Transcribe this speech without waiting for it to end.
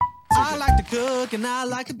I like to cook and I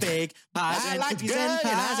like to bake pies and cookies and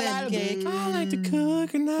pies and cake. I like to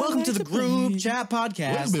cook and I Welcome like to the to Group bake. Chat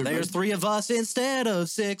Podcast. There's 3 of us instead of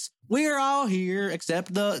 6. We're all here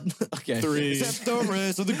except the Except the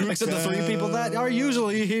rest of the group except the 3 people that are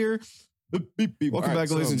usually here. Welcome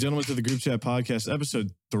back, ladies and gentlemen, to the Group Chat Podcast,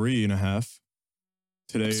 episode 3.5.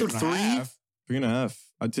 Today, Episode 3?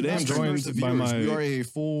 3.5. Today I'm joined by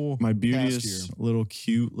my beauteous, little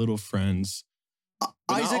cute little friends.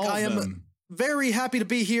 Isaac, I am very happy to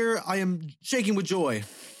be here. I am shaking with joy.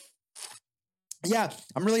 Yeah,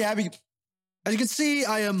 I'm really happy. As you can see,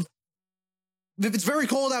 it's very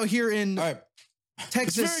cold out here in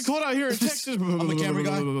Texas. It's very cold out here in Texas. I'm the camera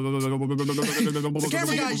guy. The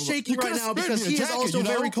camera guy is shaking right now because he is also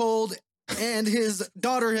very cold, and his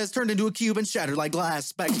daughter has turned into a cube and shattered like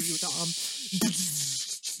glass. Back to you, Tom.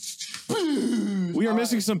 We are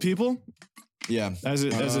missing some people, Yeah. as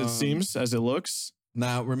it seems, as it looks.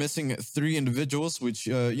 Now we're missing 3 individuals, which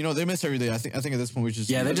they miss every day. I think at this point we just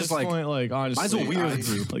Yeah, they're At just this like, point, honestly, might as well weird the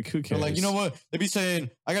group. Like, who they're cares? like, you know what? They'd be saying,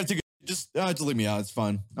 I gotta take a just leave me out. It's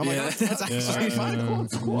fine. I'm Yeah, like, that's actually fine. Cool,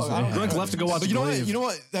 it's cool. I don't Grunk left to go watch But you know what? Brave. You know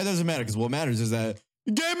what? That doesn't matter because what matters is that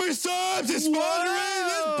Gamer Subs is sponsoring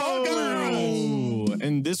this podcast. Whoa.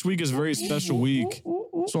 And this week is a very special week. Just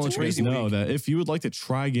want to let you guys know that if you would like to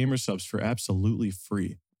try Gamer Subs for absolutely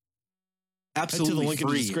free, absolutely head to the link free.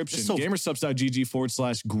 in the description, It's so-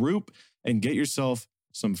 gamersubs.gg/group, and get yourself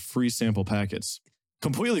some free sample packets.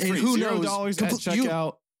 Completely And free. who $0 knows? at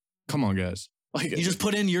checkout. Come on, guys. Like, You just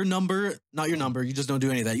put in your number, not your number. You just don't do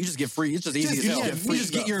any of that. You just get free. It's just easy as hell. You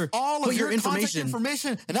just get your all put of your contact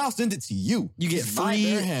information. and I'll send it to you. You get It's my free-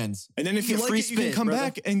 bare hands. and then if you Get like free it, you can spit, come brother.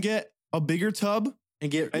 back and get a bigger tub, and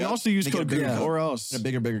get. and also use And get a code bigger GROUP cup. or else. In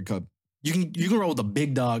a bigger cup. You can roll with the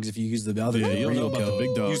big dogs if you use the other. Yeah, you don't know real about the code.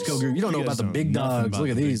 big dogs. Use code group. You don't know You about guys the know big nothing dogs. about Look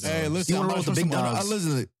at the big these. dogs. Hey, listen, You I'm wanna roll with the big dogs?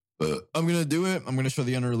 Listen, I'm gonna do it. I'm gonna show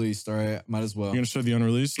the unreleased. All right, might as well. You're going to show the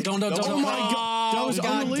unreleased? Don't. Oh my God. That was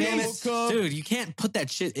God damn it. unreleased. Dude, you can't put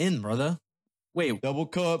that shit in, brother. Wait. Double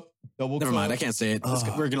cup. Never mind. I can't say it. That's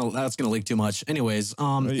gonna leak too much. Anyways,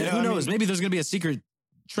 and Yeah, who I knows? mean- Maybe there's gonna be a secret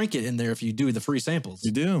trinket in there if you do the free samples.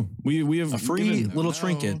 You do. We have A free given- little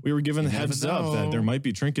trinket. We were given You the never heads up that know. there might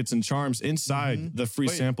be trinkets and charms inside the free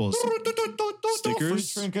samples.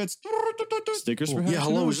 Stickers? Free trinkets. Stickers, perhaps? Yeah,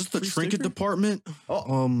 hello. No, Is this the free trinket sticker? department?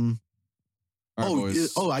 All right,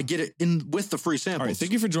 boys. I get it in with the free samples. All right,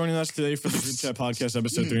 thank you for joining us today for the Group Chat Podcast,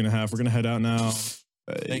 episode 3.5. We're going to head out now.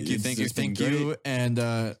 Thank you. It's been You.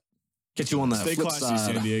 And Get you on that Stay flip classy,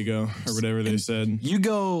 side. San Diego, or whatever they said. You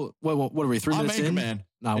go. What are we? 3 I'm minutes in? Anchorman.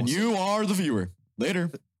 No, And you are the viewer.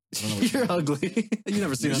 Later. You're ugly. You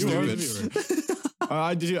never seen us You are do the it.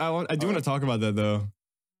 I do want to talk about that, though.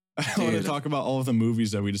 I want to Dude. talk about all of the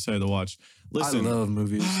movies that we decided to watch. Listen, I love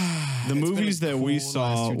movies. the movies that we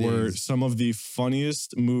saw were some of the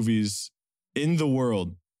funniest movies in the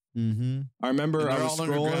world. Mm-hmm. I remember And I they're was all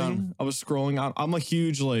underground. scrolling. I'm a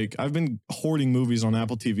huge, I've been hoarding movies on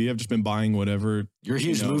Apple TV. I've just been buying whatever You're a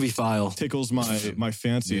huge you know, movie file. tickles my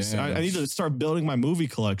fancies. Yeah. I need to start building my movie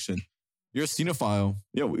collection. You're a cinephile.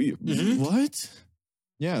 Yo, Mhm. what?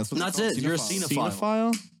 Yeah, that's what That's they're it. called, You're a cinephile.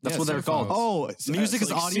 cinephile. That's Yeah, what they're cinephile. called. Oh, Music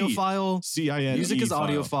is like audiophile. CINE. Music is file.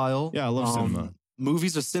 audiophile. Yeah, I love cinema.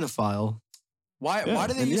 Movies are cinephile. Why Yeah.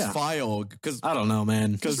 do they And use yeah. file? Because I don't know,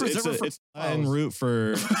 man. Because Just it's reserve it it's for en files. route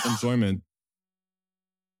for enjoyment.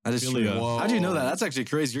 That is true. Philia. How'd you know that? That's actually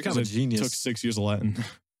crazy. You're kind of a Because it genius. Took 6 years of Latin.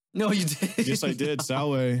 No, you did. Yes, I did.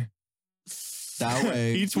 Salway. that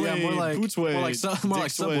way. Eats Yeah, way. more like- Boots way. more like more like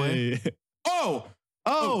dicks Subway. way. Oh.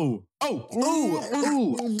 Ooh.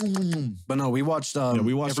 But no, we watched,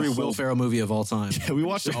 we watched every a whole- Will Ferrell movie of all time. Yeah, we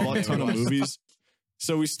watched a Oh, yeah, ton we of watched- movies.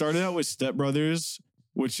 So we started out with Step Brothers,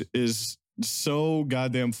 which is so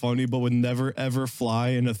goddamn funny, but would never ever fly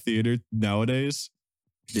in a theater nowadays.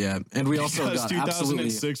 Yeah, and we also Because got absolutely.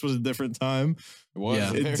 2006 was a different time. It was Yeah.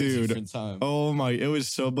 a very Dude. different time. Oh my, it was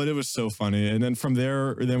so funny. And then from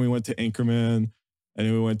there, we went to Anchorman, and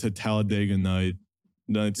then we went to Talladega Night.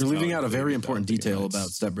 You're leaving out a very important detail about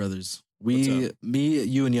Step Brothers. Me,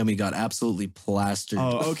 you, and Yummy got absolutely plastered.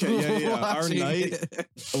 Oh, okay, yeah. Our watching night, it.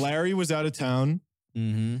 Larry was out of town.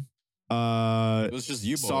 Mm-hmm. It was just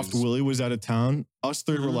you boys. Soft Willie was out of town. Us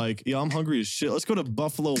 3 were Mhm. like, yeah, I'm hungry as shit. Let's go to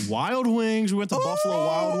Buffalo Wild Wings. We went to Buffalo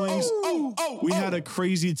Wild Wings. We had a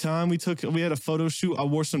crazy time. We had a photo shoot. I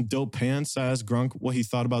wore some dope pants. I asked Grunk what he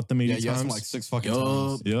thought about them 80 Yeah, you asked him times. like 6 fucking Yup.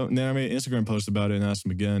 times. Yep. And then I made an Instagram post about it and asked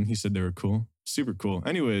him again. He said they were cool. Super cool.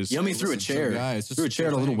 Anyways. Yummy threw a Listen, chair. some guy, it's just Threw a chair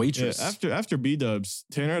at a little thing. Yeah, waitress. after B-dubs,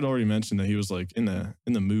 Tanner had already mentioned that he was like in the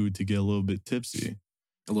mood to get a little bit tipsy.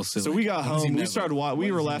 A little silly. So we got When is he home. We never? started. When We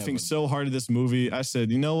is were he laughing never? so hard at this movie. I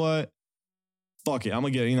said, you know what? fuck it. I'm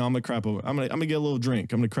gonna crap over. I'm gonna get a little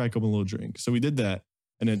drink. I'm gonna crack open a little drink. So we did that.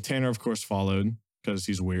 And then Tanner, of course, followed because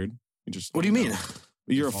he's weird. He just What do you mean?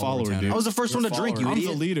 You're a follower, dude. I was the first one to drink, you I'm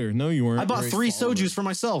idiot. the leader. No, you weren't. I bought 3 sojus for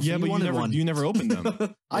myself. Yeah, you but wanted one. you never opened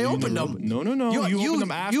them. I opened them. No. You opened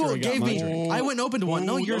them after I got my drink. I went and opened one.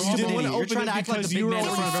 No, you're a stupid idiot. You're trying to act like the big man in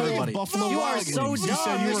front of everybody. Buffalo You are Wild so Wings.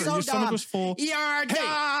 dumb. You're so Your stomach dumb. was full. You're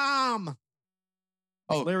dumb.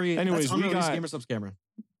 Oh, Larry. anyways, that's we got- Gamer Subs camera.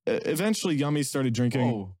 Eventually, Yummy started drinking.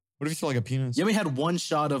 Oh, what if you feel like a penis? Yummy had one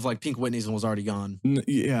shot of like Pink Whitney's and was already gone.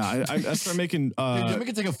 Yeah, I started making. Dude, Yummy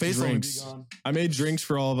can take a face drinks. on. I made drinks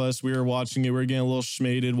for all of us. We were watching it. We were getting a little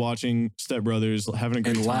schmated, watching Step Brothers, having a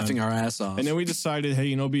great And time. laughing our ass off. And then we decided,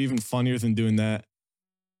 hey, it'd be even funnier than doing that,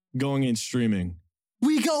 going and streaming.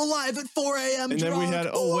 we go live at 4 a.m. And then we had,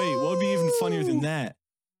 what would be even funnier than that?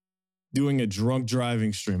 Doing a drunk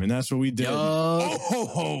driving stream. And that's what we did.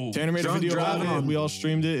 Tanner made a Drunk video about it. driving. We all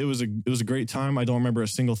streamed it. It was a great time. I don't remember a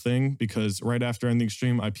single thing because right after ending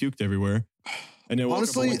stream, I puked everywhere. And then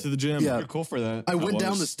Honestly, went to the gym. yeah. You're cool for that. I went down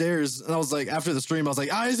was. the stairs and I was like, after the stream, I was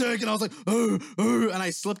like, Isaac, and I was like, and I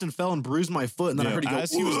slipped and fell and bruised my foot. And then I heard you go,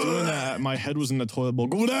 as he was doing that, my head was in the toilet bowl.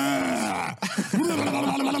 Go there!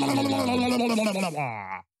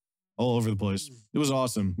 All over the place. It was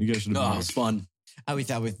awesome. You guys should have oh, been it there. was fun. I was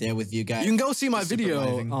there with you guys. You can go see my video.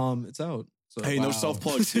 Supervising. It's out. So. Hey, no Wow.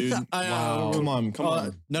 self-plugs, dude. Wow. Come on.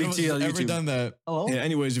 None Big of us T have on ever YouTube. done that. Hello? Yeah,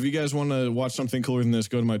 anyways, if you guys want to watch something cooler than this,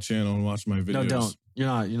 go to my channel and watch my videos. No, don't. You're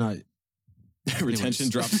not. Retention Anyways.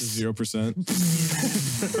 drops to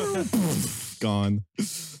 0%. Gone.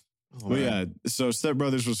 Oh, But yeah, so Step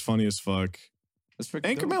Brothers was funny as fuck. That's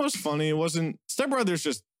freaking dope. Anchorman was funny. It wasn't. Step Brothers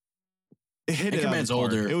just hit it out of Anchorman's the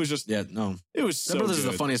park. older. It was just. Yeah, no. It was Step so Brothers is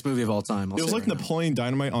good. the funniest movie of all time. It was like Napoleon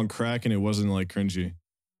Dynamite on crack, and it wasn't like cringy.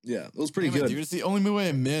 Yeah, it was pretty Damn it, good. dude, it's the only movie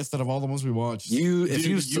I missed out of all the ones we watched. If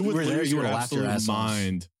Dude, you would were there, lose you would your have laughed your absolute ass off.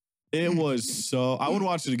 mind. It was so. I would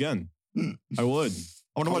watch it again. I would. I want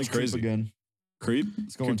to Call watch me Creep crazy. again. Creep.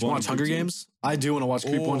 Let's go Creep watch You one, watch Creep Hunger two. Games? I do want to watch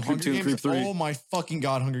Creep 1, Creep Hunger 2, and Creep Games. 3. Oh my fucking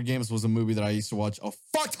god, Hunger Games was a movie that I used to watch a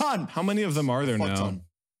fuck ton. How many of them are there Fuck now? ton.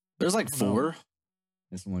 There's like 4.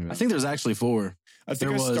 Yeah, something like that. I think there's actually 4. I think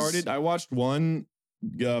There was- I watched 1,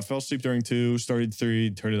 fell asleep during 2, started 3,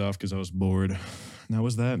 turned it off because I was bored. And that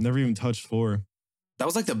was that. Never even touched 4. That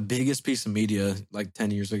was like the biggest piece of media like 10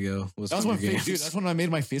 years ago. Was That was my Hunger favorite, dude. Games. That's when I made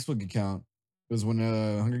my Facebook account. It was when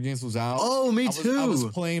Hunger Games was out. Oh, me too. I was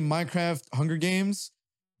playing Minecraft Hunger Games,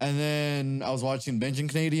 and then I was watching Benjamin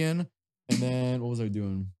Canadian, and then what was I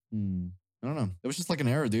doing? I don't know. It was just like an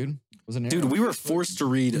era, dude. It was an era. Dude, we were forced to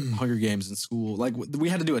read Hunger Games in school. Like we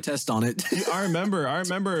had to do a test on it. I remember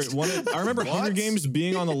Hunger What? Games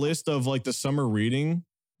being on the list of like the summer reading,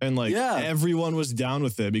 and like Yeah. everyone was down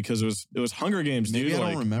with it because it was Hunger Games, dude. Maybe I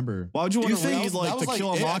like, don't remember. why would you Do want you to think read that like was To like Kill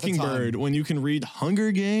a it at the Mockingbird time? when you can read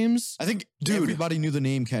Hunger Games? I think Dude. everybody knew the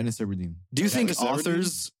name Katniss Everdeen. Do you think Katniss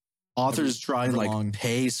Everdeen? authors try and like Everlong.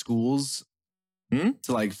 pay schools Hmm?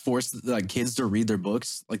 to like force like kids to read their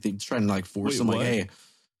books? Like they try and like force Wait, them what? like, hey,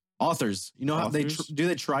 authors, you know how they Authors? do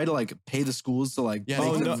they try to like pay the schools to like Yeah,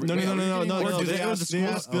 Oh they no could- no no no no no Or no! do They they- or asked the they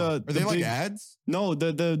schools- asked the Are they like big- ads? No,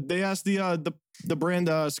 they asked the brand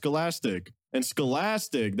Scholastic, and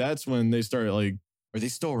Scholastic. That's when they started like Are they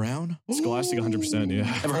still around? Scholastic 100%.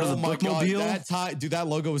 Yeah, Ever heard of the my God, Bookmobile? dude, that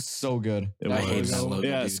logo is so good. It I hate was. that logo,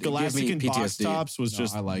 Yeah, dude. It Scholastic gave and me box PTSD. tops was No,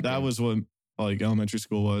 just I like that it. was what like elementary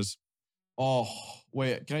school was. Oh,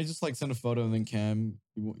 wait. Can I just like send a photo and then Cam,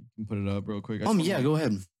 you can put it up real quick? I just Yeah, wanna- go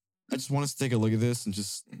ahead. I just want us to take a look at this and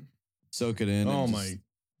just soak it in. Oh and my! just-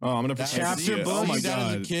 Oh, I'm gonna That- pretend to chapter see it. book, Oh my that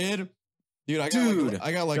as a god! kid, dude,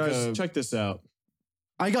 I got like Guys, a check this out.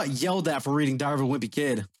 I got yelled at for reading Diary of a Wimpy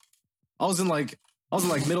Kid. I was in like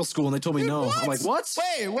middle school and they told me no. I'm like, what?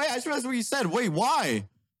 Wait, I just realized what you said. Wait, why?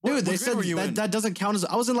 Dude, What they grade said were you in? that doesn't count as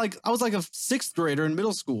I was like a 6th grader in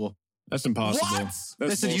middle school. That's impossible. What? That's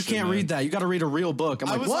They said you bullshit, can't man. read that. You got to read a real book. I'm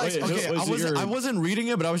I like, was what? like, Wait, okay, was it your- I wasn't reading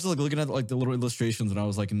it, but I was just like looking at like the little illustrations, and I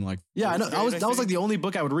was like in like Yeah, I know. fourth That was grade, that was like think. the only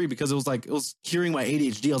book I would read because it was curing my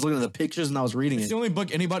ADHD. I was looking at the pictures and I was reading It's it. the only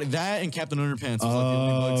book anybody that and Captain Underpants was like the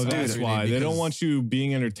only Oh, books I was that's reading why they don't because want you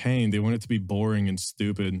being entertained. They want it to be boring and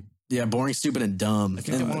stupid. Yeah, boring, stupid, and dumb. I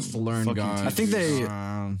think they And- want us to learn, fucking guys. I think they-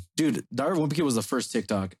 Um, dude, Diary of a Wimpy Kid was the first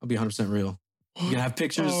TikTok. I'll be 100% real. You can have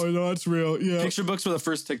pictures. Oh no, that's real. Yeah, Picture books were the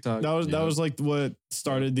first TikTok. that Yeah. was like what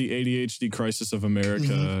started the ADHD crisis of America,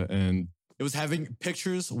 Mm-hmm. and it was having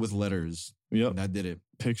pictures with letters. yep, That did it.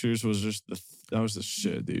 pictures was just that was the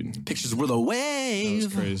shit, dude. Pictures were the That was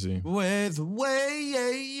wave. crazy. With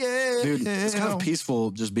way, Dude, it's kind of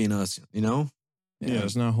peaceful just being us, you know? Yeah,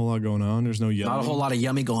 there's not a whole lot going on. There's no yelling. Not a whole lot of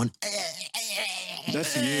yummy going.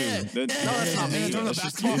 That's you. No, that's not me. That's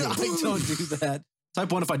just you. I don't do that.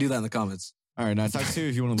 Type 1 if I do that in the comments. All right, now type 2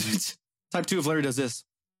 if you want to leave. Type 2 if Larry does this.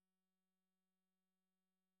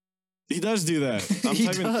 He does do that. I'm He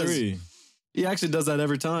typing does. 3. He actually does that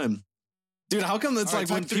every time. Dude, how come it's All like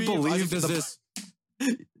right, when type 3 people if leave Isaac does the... this.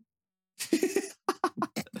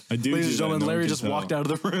 I do. Ladies and gentlemen, Larry just walked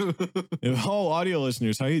out of the room. Oh, audio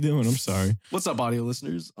listeners, how you doing? I'm sorry. What's up, audio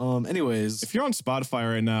listeners? Anyways, If you're on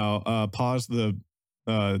Spotify right now, pause the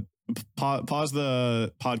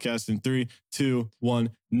podcast in 3, 2, 1,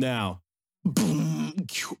 now. boom.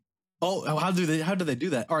 Oh, how do they do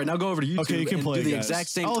that? All right, now go over to YouTube. Okay, you can and play do it, the guys. exact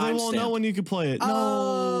same Oh, they won't know timestamp. when you can play it.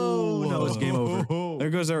 Oh, no, it's game over. There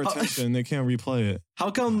goes their attention. They can't replay it. How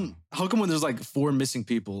come when there's like 4 missing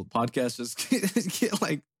people, podcasts just get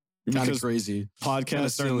like kind of Because crazy? podcasts are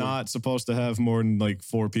silly. not supposed to have more than like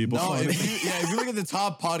 4 people. No, on it. if you look at the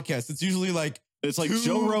top podcast, it's usually like It's like 2,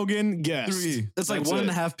 Joe Rogan, guest. 3. It's like That's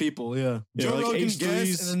 1.5 people. Yeah. Yeah, Joe like Rogan H3s.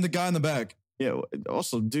 guest, and then the guy in the back. Yeah.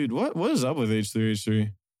 Also, dude, what is up with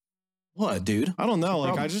H3H3? What, dude? I don't know.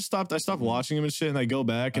 Like, problem? I stopped watching him and shit, and I go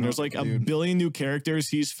back, and I there's don't like know, a dude. billion new characters.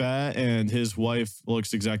 He's fat, and his wife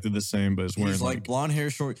looks exactly the same, but is wearing He's like blonde hair,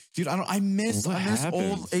 short. Dude, I miss What happened?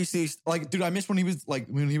 old ACH. Like, dude, I miss when he was like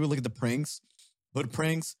when he would look at the pranks, hood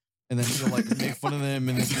pranks, and then he would like make fun of them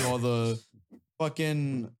and then do all the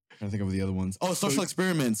fucking. I'm trying to think of the other ones. Oh, social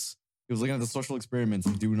experiments. He was looking at the social experiments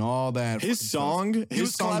and doing all that. his fucking song. stuff.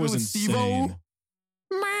 His song collabing was with Steve-O. insane.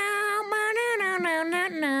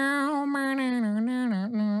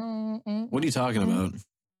 What are you talking about?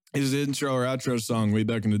 His intro or outro song way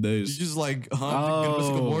back in the You days. just like, Good Oh.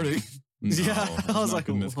 Mystical Morning. Yeah, I was not like,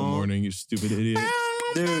 Good Mythical huh? Morning, you stupid idiot.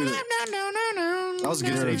 Dude, that was a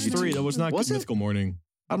good That's era of H3. YouTube. That was not Was Good it? Mythical Morning.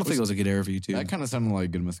 I don't think it was a good era for YouTube. That kind of sounded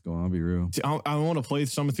like Good Mystical. I'll be real. See, I want to play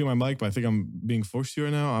something through my mic, but I think I'm being forced to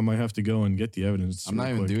right now. I might have to go and get the evidence. I'm not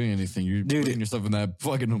real even quick. doing anything. You're Dude, putting yourself in that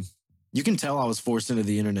fucking. You can tell I was forced into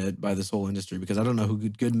the internet by this whole industry because I don't know who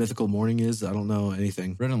Good Mythical Morning is. I don't know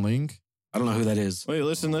anything. Red and Link. I don't know who that is. Wait,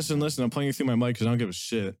 listen. I'm playing it through my mic because I don't give a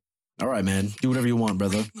shit. All right, man. Do whatever you want,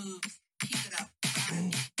 brother.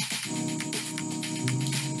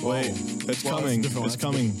 Wait, it's Well, coming. that's different. It's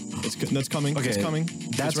coming. That's coming. Okay, It's coming.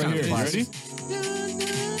 that's It's right kinda here. You classic. ready?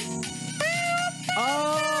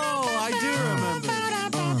 Oh, I do remember.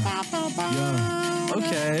 Yeah.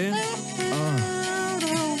 Okay.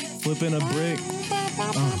 Flipping a brick.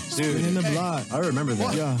 Dude, Spinning the block. I remember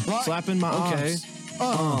that. Yeah. What? Slapping my Okay. ops.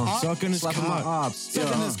 Hot? Sucking his Slapping my cock. ops. Sucking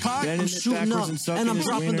Yeah. his cock. Bending I'm it shooting backwards up, and sucking and I'm his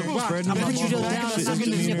dropping the wiener. rock. Spreading I'm my putting you ball down, back, I'm shit sucking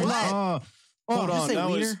into his wiener. butt. Hold Did you on. say That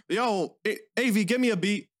was wiener? yo. AV, give me a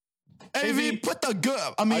beat. AV, put the good.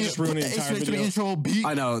 I mean, just ruined the put entire H3 video. intro beat.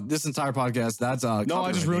 I know this entire podcast. That's No,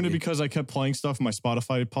 I just ruined it copyright, because I kept playing stuff in my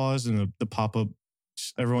Spotify pause and the pop up.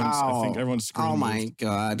 I think everyone's screaming. Oh my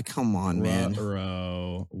god! Come on, man,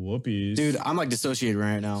 Whoopies. dude. I'm like dissociated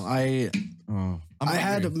right now. I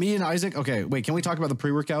had me and Isaac. Okay, wait. Can we talk about the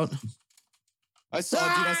pre-workout? I saw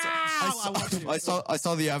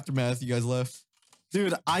the aftermath. You guys left.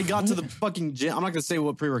 Dude, I got to the fucking gym. I'm not gonna say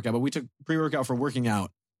what pre-workout, but we took pre-workout for working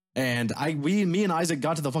out. And me and Isaac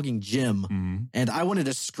got to the fucking gym, Mhm. and I wanted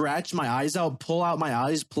to scratch my eyes out, pull out my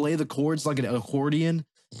eyes, play the chords like an accordion,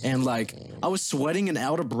 and like I was sweating and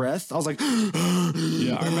out of breath. I was like,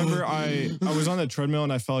 Yeah, I remember I was on the treadmill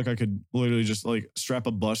and I felt like I could literally just like strap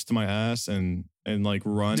a bus to my ass and like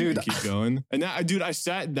run Dude. and keep going. And now, dude, I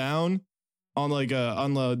sat down on like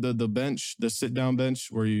on the bench, the sit down bench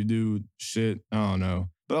where you do shit. I don't know,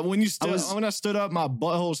 but when I stood up, my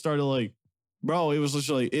butthole started like, bro, it was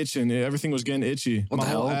literally itching. Everything was getting itchy. What my the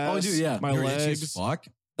hell? whole Oh, ass, dude, yeah. my You're itchy legs. as fuck.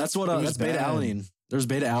 That's what It was that's beta bad. alanine. There's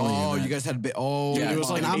beta alanine. Oh, in you that. guys had oh, Yeah, it was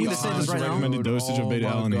like and I'm 8 gonna say this times right now. recommended dosage of beta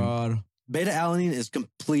my alanine. God. Beta alanine is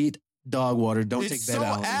complete dog water. Don't It's take beta so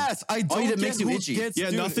alanine. ass. I Oh, don't it get makes you who itchy. gets- Yeah,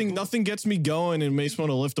 dude, nothing gets me going and makes me want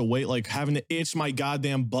to lift a weight like having to itch my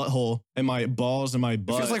goddamn butthole and my balls and my It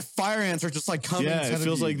butt. feels like fire ants are just like coming. yeah, inside it of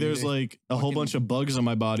feels you, like there's dude. like a whole Fucking- bunch of bugs on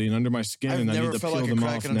my body and under my skin, I've and I never need to felt peel like a them off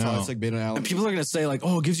crackhead until I now. took beta And alanine. people are gonna say like,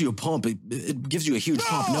 "Oh, it gives you a pump. It gives you a huge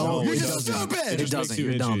pump." No, you're it just doesn't. stupid. It It just doesn't. makes you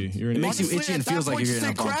You're dumb. itchy. You're an It makes you Honestly, itchy and at that feels like point, you're just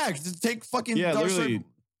getting a take pump. cracks. Just take fucking. Yeah, Dark literally. Circle.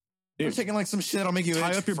 You're taking like some shit that'll make you Tie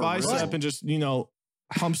itch up your for real. bicep and just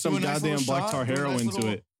pump some Do a nice goddamn little black shot, tar do a heroin nice into little-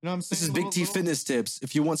 it. You know what I'm saying? This is Big T Fitness tips.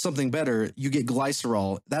 If you want something better, you get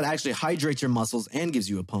glycerol. That actually hydrates your muscles and gives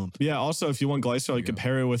you a pump. Yeah. Also, if you want glycerol, you can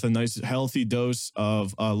pair it with a nice healthy dose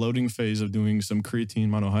of loading phase of doing some creatine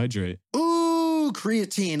monohydrate. Ooh,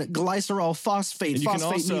 creatine, glycerol, phosphate. And you can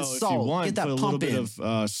also, means if salt. you want, Get that put a pump little in. bit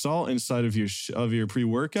of salt inside of your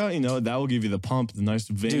pre-workout. That will give you the pump, the nice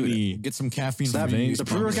veiny. Get some caffeine. So that, for you. the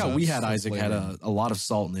pre-workout we had, So Isaac, had flavor. a lot of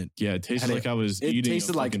salt in it. Yeah, it tasted Had like I was It eating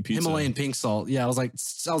tasted a like fucking pizza. Himalayan pink salt. Yeah, I was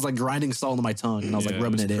like grinding salt into my tongue, and I was like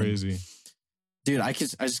rubbing it in. Crazy. Dude, I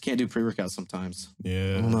just can't do pre-workout sometimes.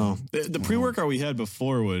 Yeah, I don't know. The pre-workout we had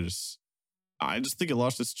before was, I just think it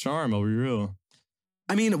lost its charm. I'll be real.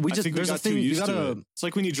 I mean, I think we there's a got too thing you used to gotta. it. It's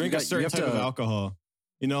like when you drink you a certain have type of to- alcohol.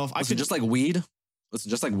 If I Listen, could just like weed. Listen,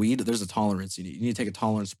 just like weed, there's a tolerance. You need to take a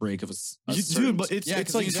tolerance break of a certain- dude, but it's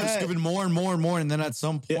like you start that. scooping more and more and more, and then at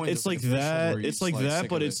some point, It's there's like a threshold that. where you're It's just, like that, sick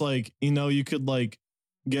but of it's it. like you could like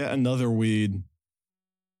get another weed,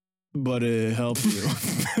 but it helps you.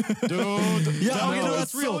 dude. Yeah, no, okay, no,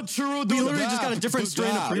 that's that's real. true. We literally just got a different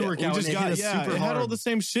strain of pre-workout. We just and it got hit us super it had all hard. the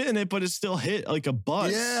same shit in it, but it still hit like a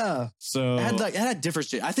butt. Yeah, So it had different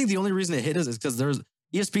shit. I think the only reason it hit us is because there's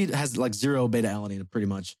ESP has like 0 beta alanine pretty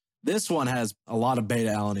much. This one has a lot of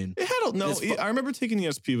beta alanine. it had no. It's fu- I remember taking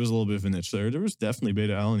ESP was a little bit of a niche there. There was definitely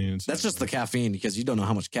beta alanine. Inside That's just the of it. caffeine because you don't know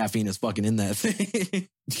how much caffeine is fucking in that thing.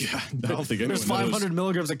 Yeah, I don't think There's anyone knows. 500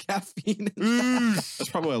 milligrams of caffeine. In that. That's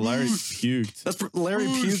probably why Larry puked. That's Larry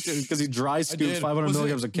puked because he dry scooped 500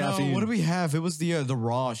 milligrams of caffeine. No, what did we have? It was the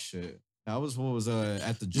raw shit. That was what was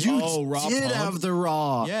at the gym. You raw did pump? have the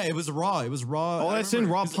raw. Yeah, it was raw. It was raw. All I that's in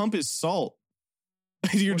remember, raw 'cause- pump is salt.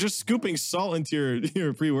 You're just scooping salt into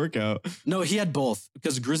your pre-workout. No, he had both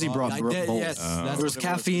because Grizzy brought I both. did, yes, Oh. that's There was what it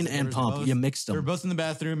caffeine There and was pump. both. You mixed They were them. both in the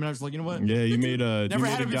bathroom, and I was like, you know what? Yeah, you made a Never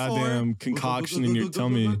had a it before. goddamn concoction in your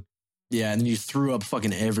tummy. Yeah, and then you threw up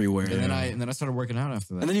fucking everywhere. And then I started working out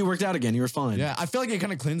after that. And then you worked out again. You were fine. Yeah, I feel like it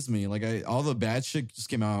kind of cleansed me. Like all the bad shit just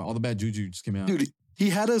came out. All the bad juju just came out. Dude, he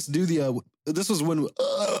had us do the. This was when.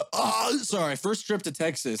 Sorry, first trip to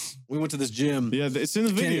Texas. We went to this gym. Yeah, it's in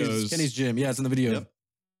the videos. Kenny's gym. Yeah, it's in the video. Yep.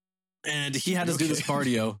 And he had us do this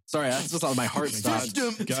cardio. Sorry, that's just how my heart stopped.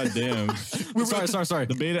 God damn. Sorry.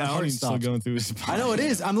 The beta My heart alanine's still stopped. going through his body. I know it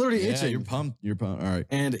is. I'm literally Yeah, itching. you're pumped. You're pumped. All right.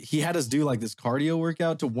 And he had us do like this cardio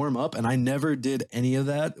workout to warm up, and I never did any of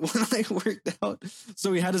that when I worked out.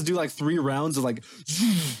 So he had us do like 3 rounds of like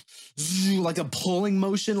a pulling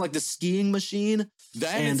motion, like the skiing machine.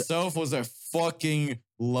 That in And- itself was a fucking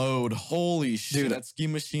load. Holy shit. Dude. That ski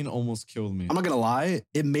machine almost killed me. I'm not gonna lie,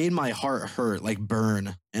 it made my heart hurt, like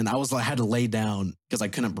burn. And I had to lay down because I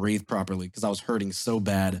couldn't breathe properly because I was hurting so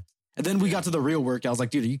bad. And then we got to the real work. I was like,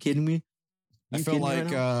 dude, are you kidding me? I You felt kidding me right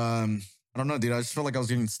like now? I don't know, dude. I just felt like I was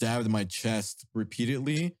getting stabbed in my chest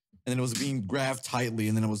repeatedly, and then it was being grabbed tightly,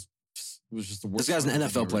 and then it was just the worst. This guy's an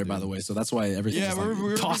part NFL ever, player, by dude. the way, so that's why everything's Yeah, like, we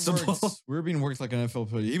were possible. we were being worked like an NFL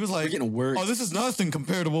player. He was We're like, getting worked. "Oh, this is nothing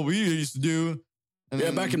compared to what we used to do." And yeah,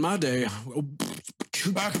 then- back in my day.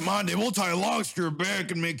 back in my day, we'll tie locks to your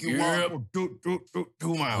back and make you Yep. walk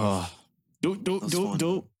 2 miles. Do That's fun.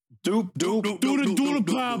 the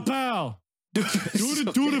pow pow. Do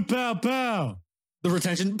the pow pow. The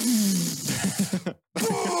retention.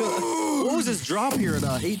 What was his drop here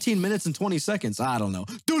at 18 minutes and 20 seconds? I don't know.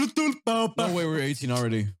 No way, we're 18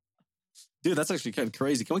 already. Dude, that's actually kind of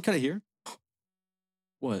crazy. Can we cut it here?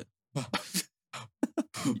 What? How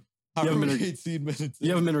You are haven't we been- 18 minutes? You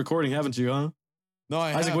haven't been recording, haven't you, huh? No,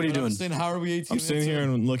 I Isaac, have, what are you but I'm doing? saying, how are we 18 I'm sitting minutes here in?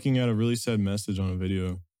 and looking at a really sad message on a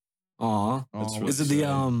video. Aw. That's Oh, really Is it the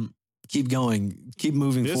sad. keep going, keep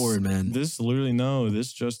moving forward, man? This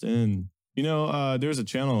just in. There's a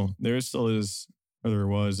channel. There still is, or there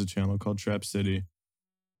was a channel called Trap City.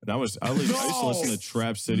 And I used to listen to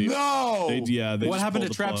Trap City. No! They what just happened to pulled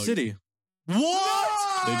the Trap plug. City?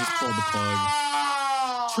 What? They just pulled the plug.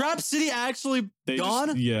 Trap City actually They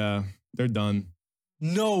gone? yeah, they're done.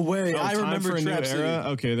 No way. Oh, I time remember for a new Trap City. era.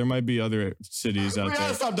 Okay, there might be other cities We out gotta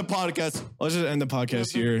there. stop the podcast. Let's just end the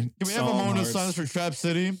podcast here. Can we have a Solemn moment of hearts. silence for Trap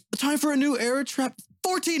City? Time for a new era. Trap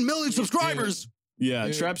 14 million subscribers. Yeah,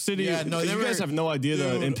 Dude. Trap City. Yeah, no, they you guys were- have no idea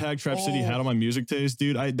the dude, impact Trap City oh. had on my music taste,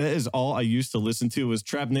 dude. That is all I used to listen to was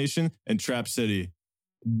Trap Nation and Trap City.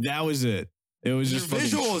 That was it. It was Your just fucking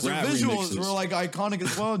visuals, trap remixes. were like iconic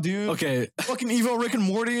as well, dude. Okay, Fucking Evo, Rick and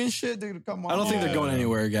Morty and shit, dude. Come on. I don't think they're going Yeah.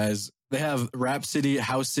 anywhere, guys. They have Rap City,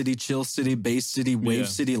 House City, Chill City, Bass City, Wave Yeah.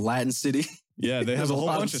 City, Latin City. Yeah, they have There's a a whole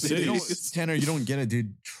lot bunch of of cities. You cities. don't, Tanner, you don't get it,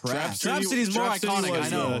 dude. Trap City's more iconic, I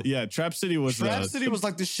was, know. yeah, Trap City was Trap City was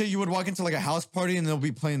like the shit you would walk into like a house party and they'll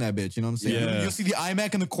be playing that bitch. You know what I'm saying? Yeah. You'll see the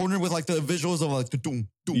iMac in the corner with like the visuals of like the doom,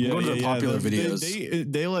 doom. yeah, Go to the yeah, popular they-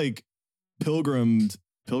 videos. They like pilgrimed.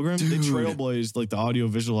 They Dude. trailblazed like the audio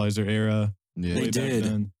visualizer era. Yeah. They way back did.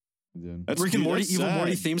 then. Yeah. That's, Rick and dude, Morty, that's Evil sad.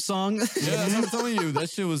 Morty theme song. Yeah, that's what I'm telling you. That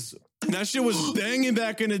shit was. That shit was banging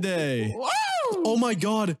back in the day. Oh my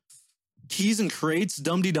god. Keys and Crates,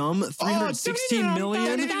 Dum De Dum, 316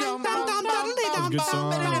 million. That's a good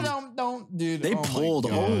song. Dude, They pulled.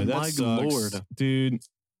 God, Oh that my sucks. lord. Dude.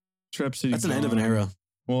 Trap City. That's an end of an era.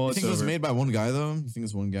 Well, You it's think it was over. made by one guy though? You think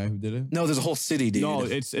it's one guy who did it? No, there's a whole city, dude. No,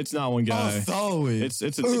 it's not one guy. Oh, so It's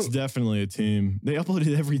definitely a team. They upload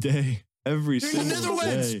it every day. Every They're in the single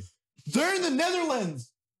Netherlands. day. They're in the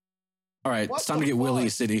Netherlands. All right, What it's time to the get Willy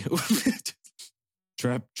fuck? City.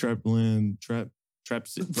 Trap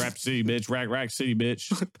City, bitch. Rack City,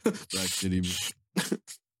 bitch. Rack City.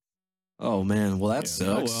 Oh man, well that Yeah.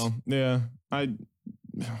 sucks. Oh well, yeah.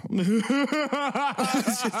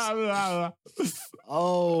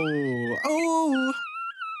 Oh.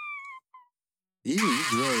 Ew,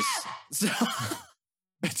 gross.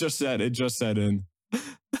 It just said in.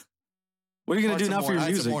 What are you gonna do now for your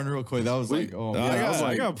music? Real quick. That was Wait, like, oh,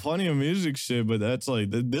 I got plenty of music shit, but that's like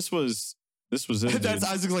this was it. that's dude.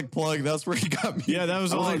 Isaac's like plug. That's where he got me. Yeah, that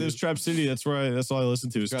was I was all. like- There's Trap City. That's all I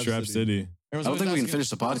listened to is Trap Trap City. City. I don't think we can finish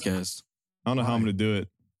the podcast. I don't know how I'm gonna do it.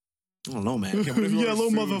 I don't know, man. Okay, what if you Yellow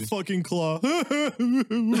order food? motherfucking claw.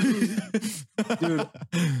 Dude.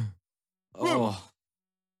 Oh.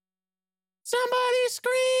 Somebody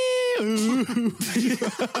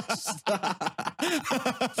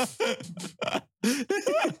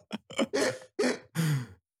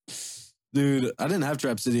Dude, I didn't have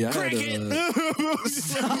Trap City. I had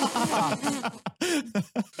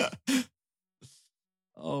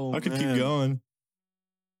Oh, I could man. keep going.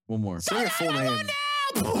 One more. Say your full name.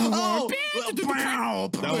 Oh,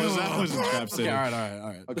 That was in Trap City. Okay, all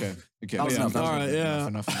right. Okay. Okay. That was enough. All right, yeah.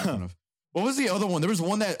 Enough. What was the other one? There was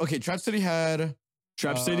one that Trap City had.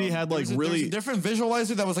 Trap City had there like was a- there was really. a different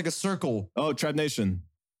visualizer that was like a circle. Oh, Trap Nation.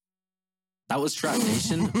 That was Trap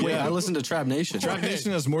Nation? Wait, Yeah. I listened to Trap Nation. Trap Okay.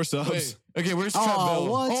 Nation has more subs. Wait, okay, where's Oh, Trap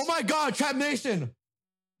Villa? what? Oh my God, Trap Nation.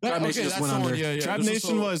 Trap Nation just that's went the one. under. Yeah, yeah. Trap This is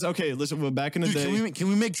Nation so- was okay. Listen, back in the Dude, day, can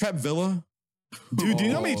we make Trap Villa? dude. Do you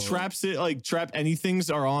know how many Oh. Trap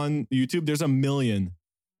anythings are on YouTube? There's a million.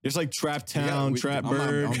 There's like Trap Town, Trap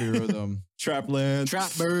Berg, Trap Land,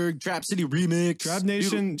 Trapberg, Trap City Remix. Trap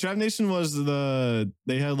Nation. Trap Nation was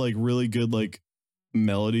they had like really good like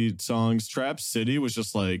melody songs. Trap City was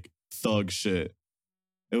just like thug shit.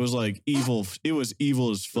 It was like evil. It was evil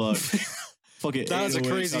as fuck. Fucking That was a 808s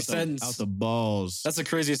crazy out the- sentence. out the balls. That's the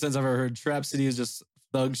craziest sentence I've ever heard. Trap City is just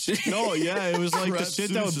thug shit. No, yeah, it was like the Trap shit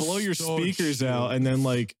that would City's blow your just thug speakers shit. out and then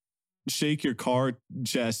like shake your car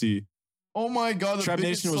chassis. Oh my God, the Trap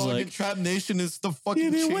biggest Nation was song in like, Trap Nation is the fucking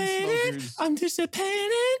You've been waiting, Chainsmokers. I'm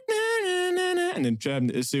disappointed. Na, na, na, na. And then Trap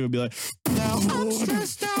City would be like, Now I'm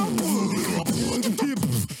stressed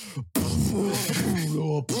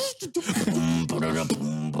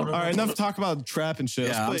all right, enough talk about trap and shit.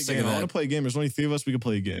 Yeah, I'm Let's sick play a of game. I that. want to play a game. There's only 3 of us. We can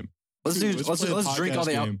play a game. Let's Dude, do. play a Let's drink all podcast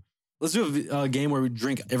the. game. Let's do a game where we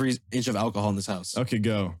drink every inch of alcohol in this house. Okay,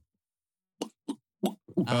 go.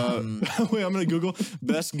 Wait, I'm gonna Google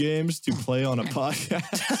best games to play on a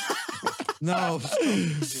podcast. No.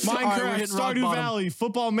 Minecraft, All right, we're hitting rock Stardew bottom. Valley,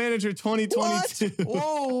 Football Manager 2022.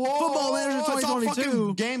 Whoa. Football Manager It's all 2022.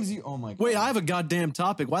 fucking games. Oh my God. Wait, I have a goddamn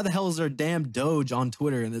topic. Why the hell is there a damn Doge on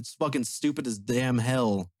Twitter and it's fucking stupid as damn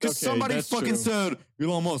hell? Because Okay, somebody that's fucking true. said,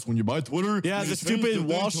 Elon Musk, when you buy Twitter, Yeah, you the change the stupid thing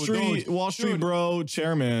Wall to a Street Doge." Dude, bro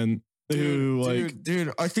chairman who like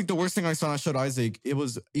dude, I think the worst thing I saw, I showed Isaac, it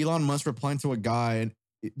was Elon Musk replying to a guy, and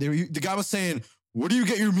the guy was saying, "Where do you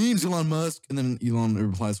get your memes, Elon Musk?" And then Elon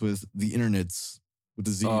replies with the internet's with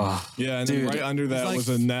the Z. Ugh. yeah, and Dude, then right under that like- was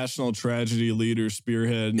a national tragedy leader,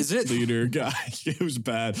 spearhead Is it? leader guy. It was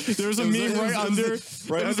bad. There was a It was- meme it was- right it was under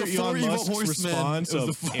the- right it was under the four Elon evil Musk's horsemen. response It was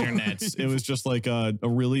of the four internets. evil- It was just like a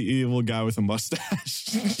really evil guy with a mustache.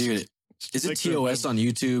 Dude, is it Like the- TOS on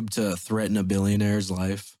YouTube to threaten a billionaire's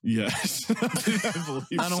life? Yes, I believe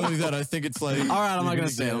I don't so. believe that. I think it's like. All right, I'm not gonna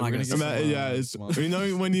say it. I'm not gonna say it. Yeah, it's you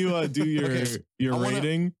know when you do your Okay, your I wanna-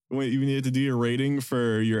 rating when you need to do your rating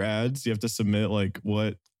for your ads, you have to submit like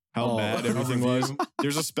how Oh, bad a everything was.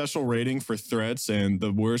 There's a special rating for threats, and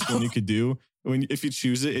the worst one you could do if you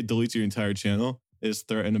choose it, it deletes your entire channel. Is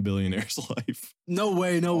threaten a billionaire's life. No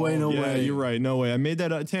way, no way, no yeah, way. you're right. No way. I made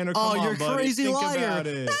that up. Tanner, come Oh, on, you're buddy. crazy Think liar. about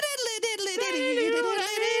it.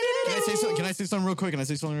 Can I say something real quick?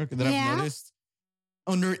 That I've noticed?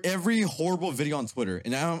 Under every horrible video on Twitter,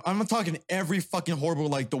 and I'm not talking every fucking horrible,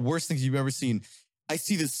 like the worst things you've ever seen. I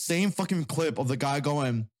see the same fucking clip of the guy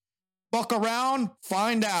going, "Fuck around,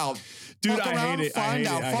 find out." Dude, Fuck I around, hate it. I find hate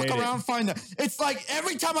out. it. I Fuck hate it. around, find out. It's like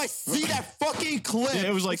every time I see that fucking clip, Yeah,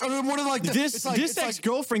 it was like, it's one of like This it's like, this it's like- ex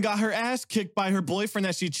girlfriend got her ass kicked by her boyfriend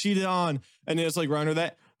that she cheated on, and it's like right under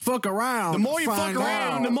that. Fuck around. The more you fuck find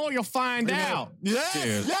around, out. the more you'll find out. Yes,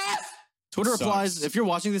 Dude. yes. Twitter Sucks. replies. If you're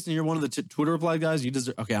watching this and you're one of the Twitter reply guys, you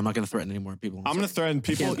deserve. Okay, I'm not going to threaten any more people. I'm gonna threaten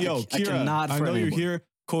people. can't- Yo, I Kira, cannot I know threaten you're anymore. here.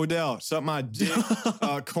 Cordell, suck my dick.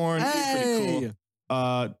 Corn, you're pretty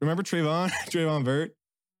cool. Remember Trayvon? Trayvon Vert?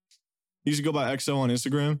 He used to go by XO on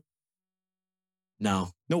Instagram.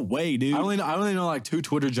 No, No way, dude. I only know like 2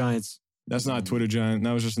 Twitter giants. That's not a Twitter giant.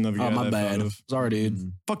 That was just another guy. Oh, my that I bad. thought of. Sorry,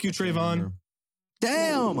 dude. Fuck you, Trayvon.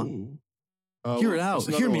 Damn. Hear it out. what's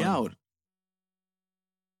Hear another me one? out.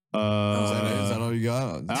 Is that all you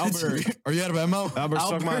got? Albert. Are you out of ammo? Albert,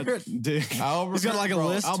 suck my Albert. dick. Albert. He's got like a Bro,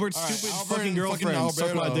 list. Albert's All right, stupid Albert fucking and girlfriend.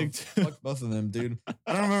 Suck my Alberto. dick too. Fuck both of them, dude.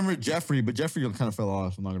 I don't remember Jeffrey, but Jeffrey kind of fell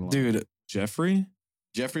off. I'm not gonna lie. Dude, Jeffrey?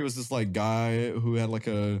 Jeffrey was this like guy who had like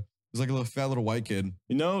a, he was like a little fat little white kid.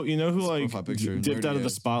 You know who His like profile picture, dipped nerdy out of the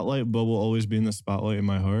ass. spotlight, but will always be in the spotlight in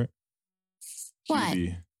my heart? What?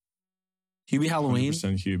 Hubie. Hubie Halloween,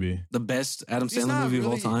 100% Hubie. the best Adam He's Sandler not movie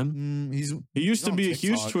really- of all time. He used to on be a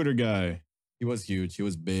huge TikTok. Twitter guy. He was huge. He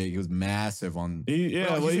was big. He was massive on. He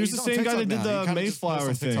Bro, he was he's the on same guy TikTok that did now. He the kinda just posts Mayflower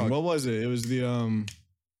on thing. TikTok. What was it? It was the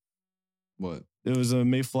What? It was a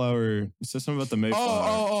Mayflower. It said something about the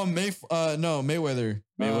Mayflower. No, Mayweather.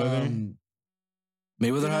 Mayweather?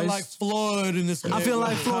 Mayweather feeling heist. like Floyd in this. I feel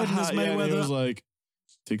like Floyd in this Yeah, and it Mayweather. was like,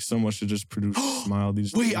 takes so much to just produce a smile.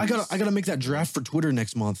 These Wait, days. I gotta make that draft for Twitter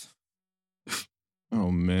next month. Oh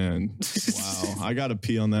man, wow! I gotta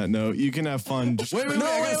pee on that note. You can have fun. Just Wait, wait,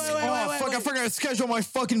 fuck! I forgot to schedule my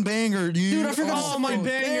fucking banger, dude. Dude, I forgot Oh, to my fucking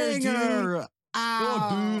banger,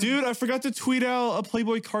 Ow. dude, I forgot to tweet out a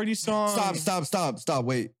Playboy Cardi song. Stop!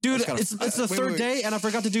 Wait, Dude, That's kinda- it's the wait, third wait. day, and I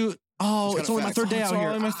forgot to do. Oh, That's it's only my kinda third day It's out all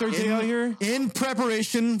here. in my third day out here. In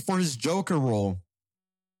preparation for his Joker role,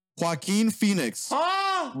 Joaquin Phoenix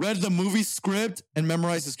Ah! read the movie script and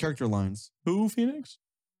memorized his character lines. Who, Phoenix?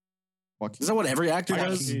 Is that what every actor I gotta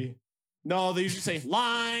does? pee. No, they usually say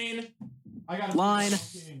line. I got Line.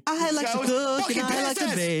 I like That to was cook fucking and I like to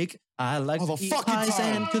princess. bake. I like All to the eat fucking pies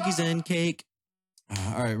time. and cookies and cake.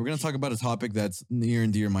 All right, we're gonna talk about a topic that's near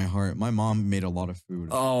and dear to my heart. My mom made a lot of food.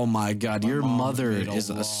 Oh my God, My your mom mother made is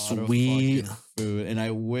lot a of sweet. fucking food, and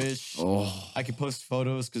I wish Oh, I could post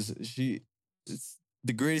photos because it's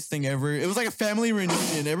the greatest thing ever. It was like a family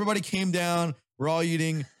reunion. Everybody came down. We're all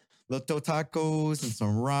eating little tacos and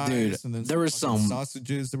some rice, Dude, and then there was fucking some,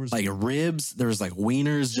 sausages. There was like ribs. There was like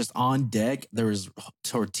wieners just on deck. There was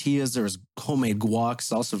tortillas. There was homemade guac,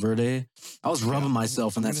 salsa verde. I was rubbing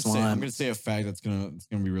myself in that I'm slime. gonna say a fact it's gonna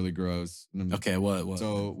be really gross. And I'm- Okay, what?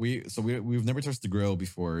 So we've never touched the grill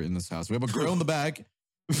before in this house. We have a grill in the back.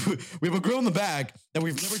 We have a grill in the back that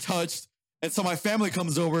we've never touched. And so my family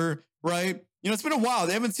comes over, right? You know, it's been a while.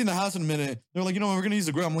 They haven't seen the house in a minute. They're like, we're gonna use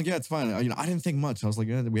the grill. I'm like, yeah, it's fine. You know, I didn't think much. I was like,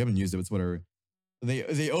 yeah, we haven't used it. It's whatever.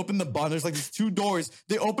 They open the bottom. There's like these 2 doors.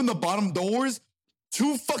 They open the bottom doors.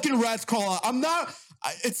 2 fucking rats crawl out.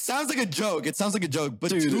 It sounds like a joke.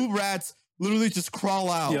 But Dude. 2 rats literally just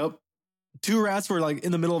crawl out. Yep. 2 rats were like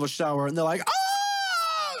in the middle of a shower, and they're like, ah!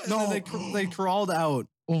 And No. then they crawled out.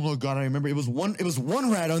 Oh my god, I remember it was one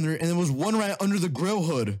rat under, and it was 1 rat under the grill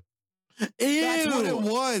hood. Ew! That's what it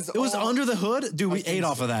was. It was Oh. under the hood, dude. We I ate think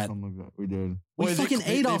off so. of that. Oh my god, we did. We Wait, fucking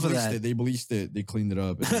ate off of bleached that. it. They bleached it. They cleaned it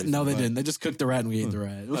up. No, they didn't. They just cooked the rat and we ate the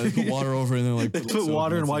rat. They put water over it and then like They put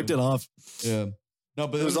water and wiped it off. Yeah. No,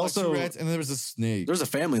 but there was was also also- 2 rats and then there was a snake. There's a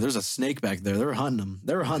family. There's a snake back there. They were hunting them.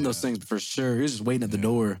 They were hunting those Yeah. things for sure. He was just waiting at the Yeah.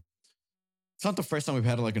 door. It's not the first time we've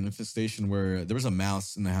had like an infestation where there was a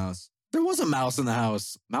mouse in the house. There was a mouse in the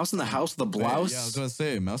house. Mouse in the house with a blouse. Yeah, I was gonna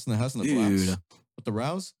say mouse in the house and the Dude. blouse. With the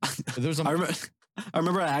rouse? There was a I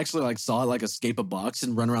remember I actually like saw it like escape a box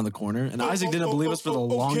and run around the corner. And Isaac didn't believe us for the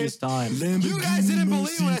okay. longest time. You guys didn't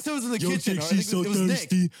believe when I said it was in the kitchen. All right? It was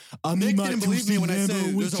Nick. I Nick didn't believe me when I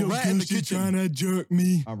said there's a rat in the kitchen. trying to jerk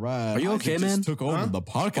me. All right. Are you Isaac okay, just man? Took over Huh? the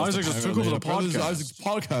podcast. Isaac just took over the apparently. This is podcast.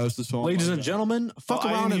 Isaac's podcast. This one. Ladies and gentlemen, fuck Oh,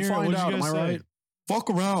 I around didn't and hear it. find What'd you out. Am I guys say? right? Fuck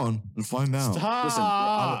around and find out.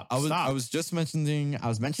 Stop. Listen, I was just mentioning. I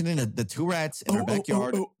was mentioning the 2 rats in our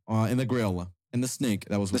backyard, in the grill, and the snake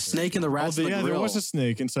that was The with her. snake and the rats in the yeah, grill. there was a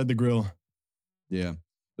snake inside the grill. Yeah, it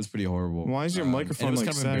was pretty horrible. Why is your and microphone, it was like,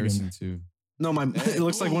 kind of sagging? embarrassing too. No, it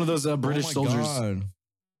looks like one of those British Oh my soldiers. God.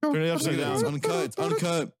 Turn it Look upside at it, it's down. uncut. It's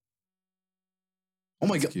uncut. Oh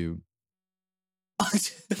my That's god! cute.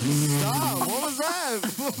 Stop! What was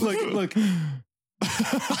that? look.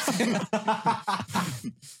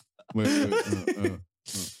 Wait.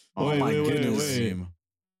 Oh Wait, my wait, wait, goodness. wait.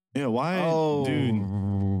 Yeah, why, Oh. dude?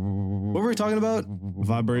 What were we talking about?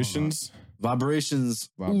 Vibrations. Vibrations.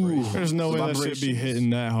 Vibrations. Ooh. There's no way that should be Vibrations. hitting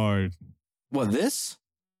that hard, What, this?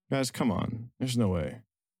 guys. Come on. There's no way.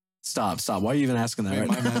 Stop. Why are you even asking that Wait, right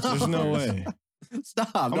my now? match There's no way. Stop.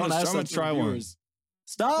 I'm Don't gonna ask try that to one. the viewers.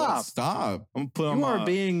 Stop. Stop. I'm gonna put on You my. are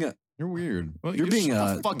being You're weird. Well, You're being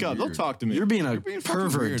shut a- the fuck up. Don't weird. talk to me. You're being a You're being fucking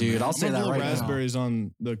pervert, weird, dude. man. I'll I'm say gonna that blow right now. raspberries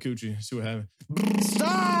on the coochie. See what happens.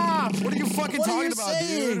 Stop! What are you fucking What are talking you about,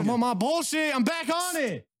 saying? dude? Well, my bullshit. I'm back on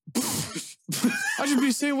it. I should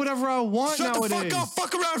be saying whatever I want Shut nowadays. the fuck up!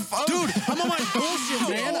 Fuck around, Dude, I'm on my bullshit, You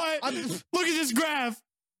man. know what? Look at this graph.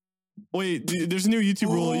 Wait, there's a new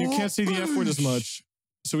YouTube rule. You can't say the F word as much.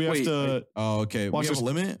 So we have Wait, to. Oh, okay. Watch We have this. a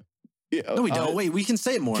limit. Yeah, No, we don't. Wait, we can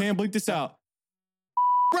say it more. Can't bleep this out.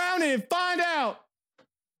 Grounded. Find out.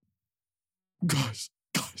 Guys.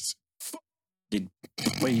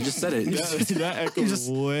 Wait, you just said it. that echoes just-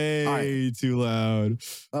 way Alright. too loud.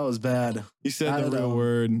 That was bad. You said I the don't real know.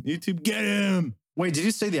 word. YouTube, get him. Wait, did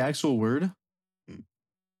you say the actual word?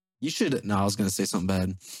 You should. No, I was gonna say something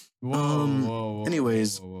bad.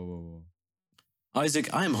 Anyways. Whoa.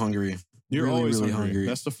 Isaac, I am hungry. You're Really, always really hungry. hungry.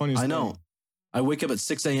 That's the funniest I know. thing. I wake up at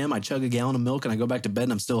 6 a.m. I chug a gallon of milk and I go back to bed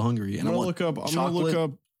and I'm still hungry. I'm And I gonna want look up. I'm chocolate.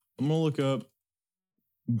 gonna look up how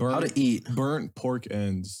burnt, to eat. burnt pork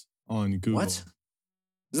ends on Google. What?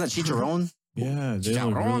 Isn't that chicharron? Yeah, they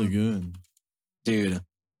look Chicharron? really good. Dude.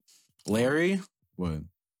 Larry, What?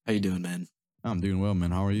 how you doing, man? I'm doing well,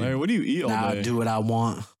 man. How are you? Larry, what do you eat all Nah, day? do what I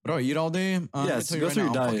want. What do I eat all day? Yes, tell you go right through now, your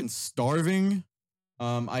I'm diet. fucking starving.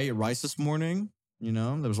 I ate rice this morning. You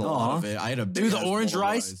know, there was a lot Aw. of it. I had a Dude, the big-ass orange bowl of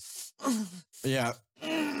rice. Yeah.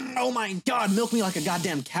 Oh my God, milk me like a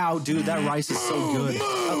goddamn cow, dude. That rice is so good.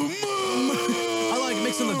 I like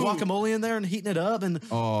mixing the guacamole in there and heating it up. And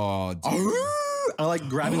Oh, dude. I like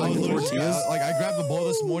grabbing like the literally- tortillas. Like I grabbed the bowl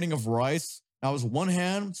this morning of rice. I was one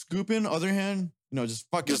hand scooping, other hand, just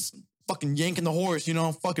fucking yanking the horse,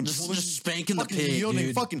 fucking pulling, Just spanking the fucking pig, yielding,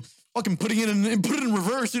 dude. fucking putting it in and put it in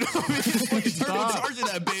reverse, you know what I mean? Just fucking Stop. turbocharging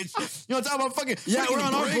that bitch. You know what I'm talking about? Fucking Yeah, fucking we're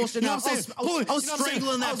on our brake, bullshit you know now. what I'm saying? I was Pulling-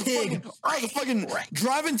 strangling you know what I'm saying? that I was pig. I was fucking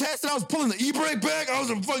driving test and I was pulling the e-brake back. I was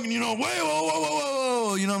fucking,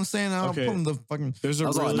 whoa. You know what I'm saying? I was Okay. pulling the fucking. There's a That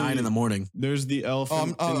was really, at 9 in the morning. There's the elephant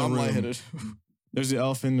in the I'm room. lightheaded. There's the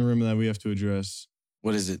elephant in the room that we have to address.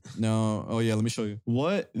 What is it? No. Oh yeah, let me show you.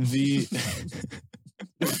 What the?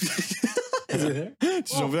 Is it there?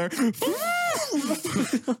 It's over there. There's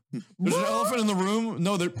an elephant in the room.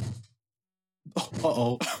 No, there.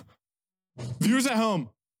 Uh-oh. Viewers at home,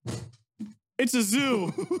 it's a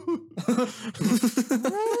zoo. It's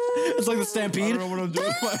like the I stampede. don't know what I'm doing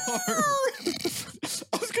with my arm.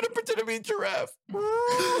 I was gonna pretend to be a giraffe.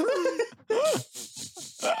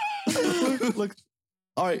 Look.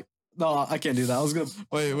 All right. No, I can't do that. I was gonna.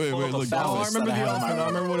 Wait. Pull up a Look. phallus. Oh, I remember that I the have in my elephant. I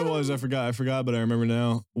remember what it was. I forgot, but I remember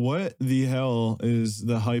now. What the hell is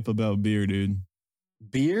the hype about beer, dude?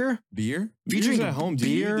 Beer? Beer? If you Viewers drink at home,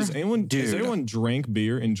 beer, has anyone dude. drank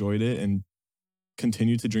beer, enjoyed it, and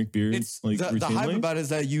continue to drink beer It's like the routinely? hype about it is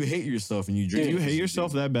that you hate yourself and you Do drink. you it. hate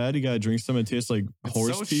yourself that bad? You gotta drink something that tastes like It's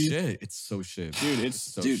horse so pee. shit. It's so shit, Dude, it's-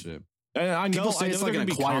 so dude. shit. And I know, People say I know it's like there are an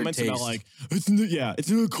gonna be acquired comments about taste. like it's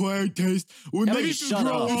an acquired taste. Well, Yeah, maybe but if you shut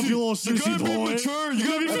grow up. up, you little sissy boy. You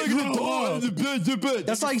gotta be grow up.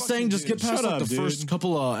 That's like saying just get past Shut like up, the first dude.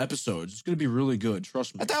 couple episodes. It's gonna be really good.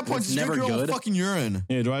 Trust me. At that point, it's just never drink your own good. fucking urine.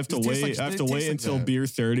 Yeah, do I have to It tastes wait? like- I have it to tastes wait like until that. beer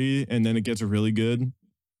 30, and then it gets really good.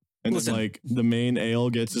 And Listen. then like the main ale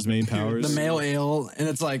gets his main powers. The male ale, and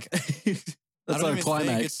it's like I that's don't like even climax.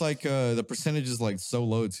 think it's like the percentage is like so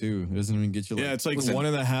low too. It doesn't even get you. Like, Yeah, it's like Listen.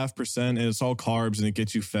 1.5%, and it's all carbs, and it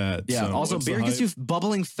gets you fat. Yeah. So also, what's the beer gets hype? you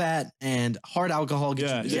bubbling fat, and hard alcohol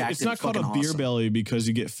gets Yeah, you jacked. it's not and called a fucking beer awesome. belly because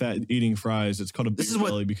you get fat eating fries. It's called a beer This is what-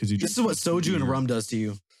 belly because you. This is drink what soju and beer. rum does to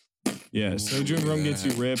you. Yeah, soju and rum gets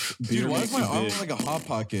you ripped. Beer dude, why makes is my you arm big. like a hot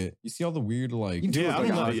pocket? You see all the weird like? You do Yeah, look I like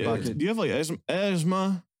don't a know. hot Yeah, pocket. do you have like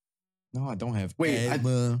asthma? No, I don't have. Wait, I-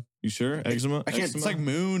 asthma. You sure? Eczema? I can't- It's like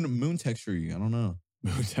moon texture. I don't know.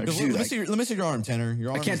 Dude, Let me see your arm, Tanner.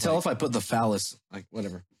 Your I arm can't is tell like, if I put the phallus. Like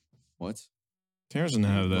whatever. what. Terrence doesn't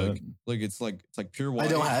have that. Like it's like pure white. I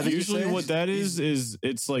don't have it. you Usually, say? what that is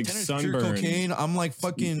it's like Tanner's sunburn. pure cocaine. I'm like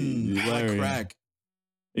fucking Larry. like crack.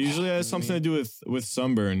 It usually has something to do with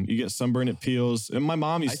sunburn. You get sunburn, it peels. And my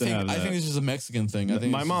mom used to have that. I think it's just a Mexican thing. I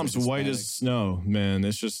think my it's just, mom's like, white as Hispanic. snow, man.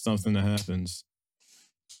 It's just something that happens.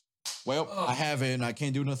 Well, I have it, and I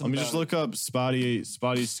can't do nothing. Let me about just it. look up spotty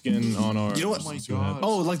skin on our. You know what? Oh my see what happens. God.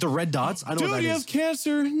 Oh, like the red dots. I know Dude, what that you is. have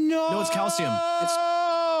cancer. No, it's calcium.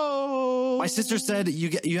 My sister said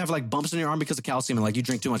you have like bumps on your arm because of calcium and like you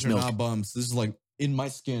drink too much These are milk. not bumps. This is like in my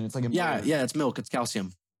skin. It's like Yeah, yeah, it's milk. It's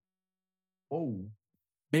calcium. Oh.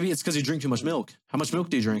 Maybe it's because you drink too much milk. How much milk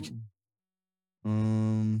do you drink?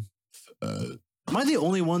 Um. Am I the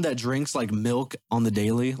only one that drinks like milk on the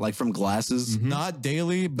daily, like from glasses? Mhm. Not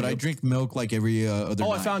daily, but I Yep. drink milk like every other.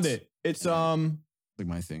 Oh, I night. found it. It's like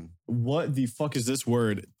my thing. what the fuck is this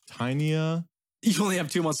word? Tinea You only have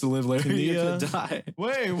 2 months to live, Larry. You're gonna Tinea. die.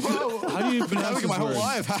 Wait, whoa. How do you I've been pronounce having my this whole word?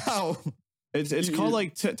 life. How? It's called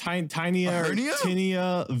like tinea or hernia?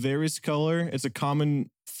 tinea varicolor. It's a common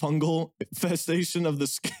fungal infestation of the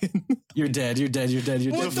skin. You're dead. You're dead. You're dead.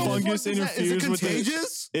 You're What dead. the You're dead. fungus Is it interferes with the-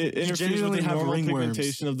 contagious? It interferes with genuinely the have normal ringworms.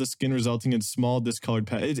 pigmentation of the skin, resulting in small discolored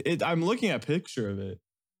patches. I'm looking at a picture of it.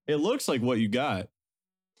 It looks like what you got.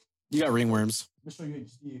 You got ringworms,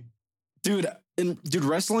 dude. Dude,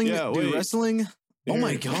 wrestling. Yeah, dude, wait. wrestling. Oh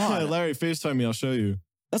my God. Larry, FaceTime me. I'll show you.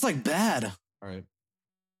 That's like bad, All right.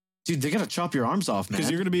 dude. They gotta chop your arms off, man.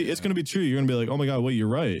 Because it's gonna be true. You're gonna be like, oh my God, wait, you're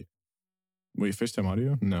right. Wait, FaceTime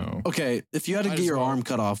audio? No. Okay, if you had to Might get as your well. arm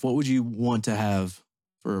cut off, what would you want to have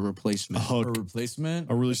for a A replacement? A hook.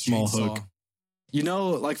 replacement? A really small chainsaw. hook. You know,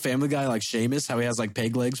 like Family Guy, like Seamus, how he has like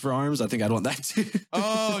peg legs for arms. I think I'd want that too.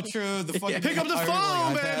 Oh, true. The fucking Pick up the I heard, phone, like,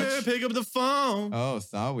 eye baby. patch. Pick up the phone. Oh,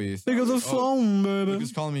 Thawi. Pick up the Oh, phone, Look baby.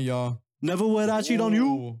 who's calling me, y'all. Never would I cheat on you.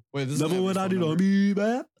 Ooh. Wait, this is Never my would I phone cheat on number. me,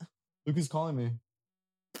 man. Look who's calling me.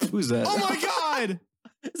 Who's that? Oh my God.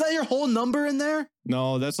 Is that your whole number in there?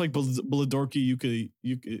 No, that's like Bladorki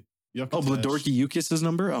Yuka. Oh, Bladorki Yukis's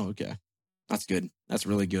number? Oh, okay. That's good. That's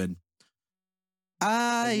really good.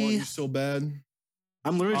 I want you so bad.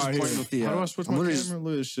 I'm literally just All right, playing here. with the. How do I switch I'm my camera? literally just-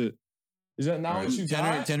 Look at this shit. Is that not All what right. you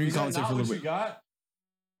Tanner- got? Tanner, you Is that commented not for what the- you got?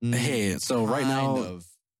 Hey, so right Kind now of.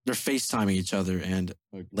 they're FaceTiming each other, and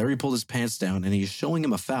Okay. Larry pulled his pants down, and he's showing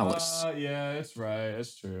him a phallus. Yeah, it's right.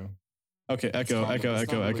 It's true. Okay, It's echo. not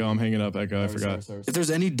really- I'm hanging up. Echo. I Sorry, forgot. sorry. If there's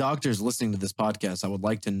any doctors listening to this podcast, I would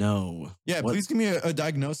like to know. Yeah, what- please give me a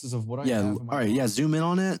diagnosis of what I Yeah, have. all in my right, body. yeah, zoom in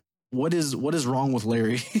on it. What is wrong with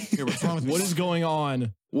Larry? Here, what's wrong with me? What is going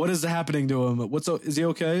on? What is happening to him? Is he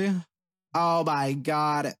okay? Oh my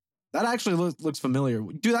God, that actually looks familiar,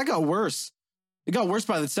 dude. That got worse. It got worse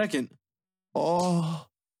by the second, Oh,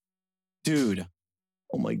 dude.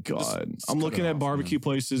 oh my God. Just I'm cut looking it at off, barbecue man.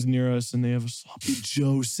 places near us, and they have a Sloppy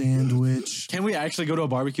Joe sandwich. Can we actually go to a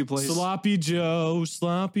barbecue place? Sloppy Joe.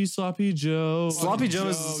 Sloppy Joe. Sloppy Joe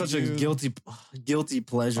is Joe, such dude. a guilty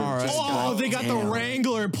pleasure. All right. Just Oh, they got the goddamn.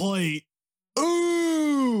 Wrangler plate.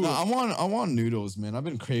 Ooh! No, I want noodles, man. I've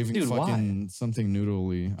been craving Dude, fucking something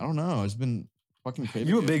noodly. I don't know. It's been fucking craving.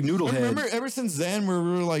 You a it. big noodle head. Remember, ever since then, we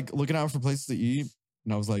were like looking out for places to eat,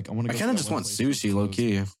 and I was like, I want to. I kind of just want sushi, low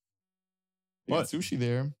key. What sushi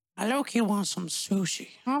there? I low key want some sushi.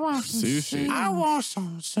 I want Sushi. I want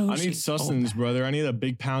some sushi. I need sustenance, brother. I need a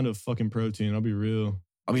big pound of fucking protein. I'll be real.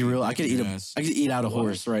 I'll be real. I could eat Yes. I could eat out a What?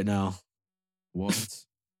 horse right now. What?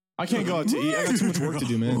 I can't go out to eat. I got too much work to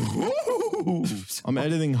do, man. I'm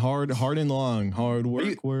editing hard and long. Hard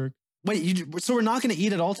work. Wait, so we're not gonna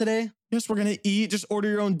eat at all today? Yes, we're gonna eat. Just order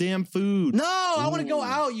your own damn food. No, I want to go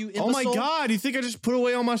out. You Oh my imbecile. God. You think I just put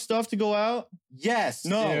away all my stuff to go out? Yes,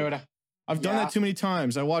 No. dude. I've done Yeah. that too many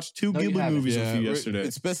times. I watched two No, you Ghibli haven't. movies Yeah, with you we're- yesterday.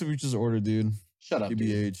 It's best if we just order, dude. Shut up, dude.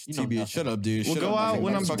 TBH, You know TBH. nothing. Shut up, dude. We'll Shut go up, out nothing.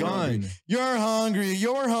 when I'm fucking hungry. done. You're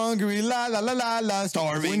hungry. La la la la la.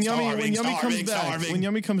 Starving. When Yummy comes back, when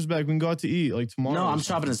Yummy comes back, we can go out to eat like tomorrow. No, or I'm something.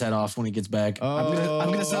 chopping his head off when he gets back. I'm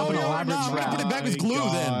gonna set up an no, elaborate no, I'm gonna trap. put it back with glue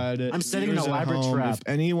then. I'm setting an Viewers at elaborate home, trap. If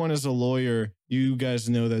anyone is a lawyer, you guys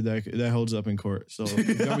know that holds up in court. So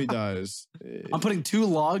if Yummy dies, I'm putting 2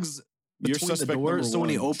 logs You're between the suspect door, number so when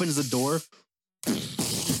he one. opens the door,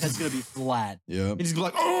 his head's gonna be flat. Yep. And he's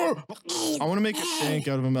gonna be like, oh! I want to make a shank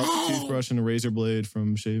out of a melted toothbrush and a razor blade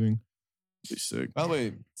from shaving. Be sick. By the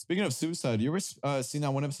way, speaking of suicide, you ever seen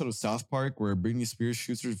that one episode of South Park where Britney Spears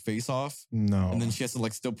shoots her face off No. and then she has to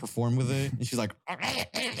like still perform with it, and she's like,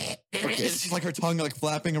 she's like her tongue like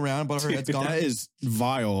flapping around, but her head's gone. That is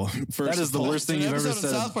vile. That is the worst thing It's an you've ever episode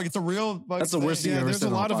of said. South Park. It's a real. That's the worst thing Yeah, you ever there's said a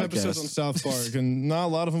on lot a of episodes podcast. on South Park, and not a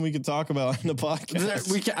lot of them we could talk about in the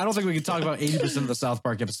podcast. I don't think we can talk about 80% of the South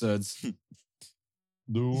Park episodes.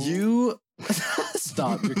 Dude. You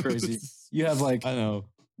stop. You're crazy. You have like, I know.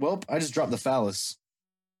 well, I just dropped the phallus.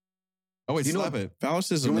 Oh wait, You know slap what- it.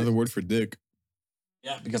 Phallus is You want me- another word for dick.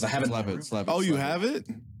 Yeah, because I haven't. Slap it. Slap it. Oh, you slap have it?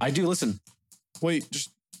 I do. Listen, Wait, just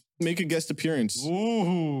make a guest appearance. it.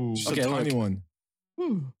 Ooh. Just Okay, a tiny look. one.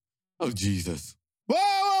 Oh Jesus. Whoa,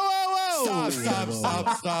 whoa, whoa,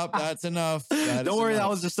 whoa! Stop. That's enough. That don't is worry. enough. That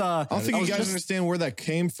was just. I don't think that you was guys just, understand where that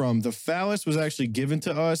came from. The phallus was actually given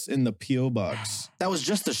to us in the P.O. box. That was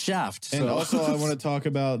just the shaft. And so- also, I want to talk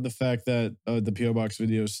about the fact that the P.O. box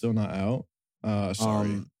video is still not out.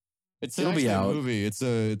 Sorry. It's It'll be actually a out. movie. It's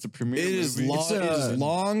a premiere. It is movie. long. It's It is a-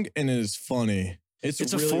 long and it is funny. it's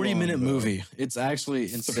really a 40-minute long, though. movie. It's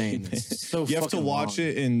actually insane. minutes. It's so You have to fucking watch long.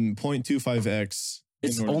 it in 0.25x. in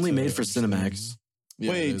It's order only to made for understand. Cinemax, Yeah,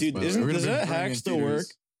 Wait, it is, dude, by the way. isn't- We're gonna does be that bringing hack in still theaters. work?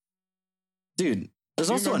 dude. There's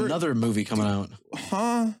Do you also remember- another movie coming out.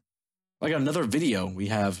 Huh? Like another video we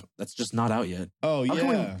have that's just not out yet. Oh How come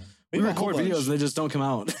yeah. We have a record whole videos bunch. and they just don't come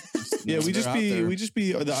out. Yeah, we They're just out be there. we just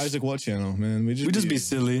be the Isaac What channel, man. We just be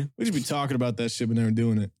silly. we just be talking about that shit, but never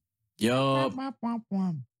doing it. Yup.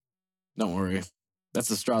 Don't worry. That's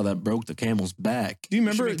the straw that broke the camel's back. Do you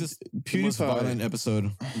We should remember make this the most violent PewDiePie? episode?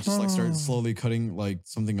 We just like start slowly cutting like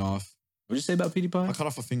something off. What'd you say about I PewDiePie? cut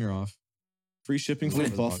off a finger off. Free shipping Wait.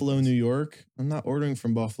 from Buffalo, New York. I'm not ordering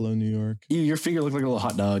from Buffalo, New York. Your finger looked like a little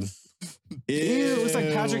hot dog. Ew, it looks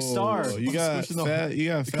like Patrick Star. You got Squishing the- fat. You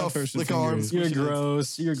got Look how- fat person look how arms- fingers. You're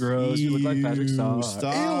gross. You're gross. You look like Patrick Star.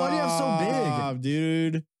 Stop, Ew, why do you have so big?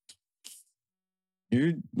 dude?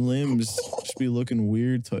 Your limbs just be looking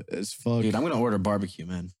weird as fuck. Dude, I'm gonna order barbecue,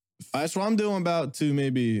 man. That's what I'm doing about to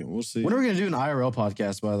maybe. We'll see. When are we gonna do an IRL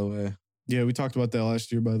podcast, by the way? Yeah, we talked about that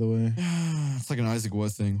last year, by the way. It's like an Isaac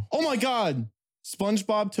West thing. Oh my God.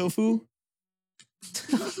 SpongeBob tofu.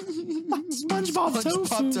 SpongeBob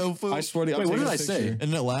tofu. tofu. I swear to you. Wait, I'm what taking did a I say? picture.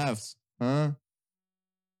 And it laughs. Huh?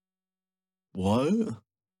 What?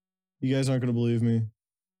 You guys aren't going to believe me.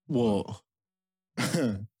 Whoa.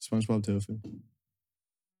 SpongeBob tofu.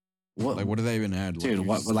 What? Like, what did they even add? Dude, you're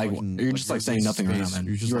what? just Like, fucking- you're just like you're saying nothing right now, space. man.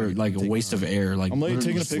 You're just You're like a taking waste of on- air. Like, I'm literally we're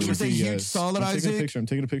taking a just- picture You're for a you huge guys. solid, I'm taking a Isaac. picture. I'm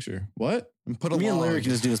taking a picture. What? And put a Me and log. Larry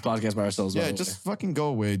can just do this podcast by ourselves. by Yeah, the just way. fucking go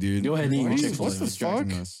away, dude. Go ahead and eat Why your are you- Chick-fil-A. What's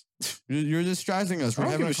distracting us? You're distracting us. I We're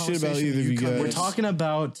don't having give a a shit about conversation. either of you come guys. in. We're talking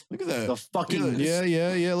about Look at that. the fucking. Look at this.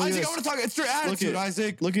 Yeah. Look Isaac, at I want this. to talk. It's your attitude,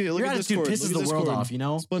 Isaac. Look at Your at attitude Discord. pisses Look at the world Discord. off, you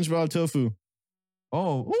know? SpongeBob tofu.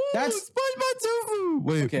 Oh, ooh, That's- SpongeBob tofu.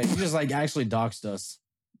 Wait, Okay, you just like actually doxed us.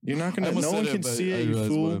 You're not I gonna. almost No one said can but see I it. You realized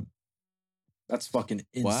fool. what- That's fucking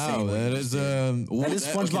insane. Wow, what that you is just did. ooh, That is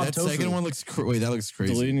SpongeBob that tofu. second one looks wait, that looks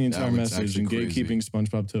crazy. Deleting the That entire looks message actually and crazy. gatekeeping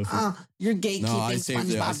SpongeBob tofu. You're gatekeeping No, I saved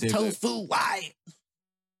it, I SpongeBob saved it. tofu. Why?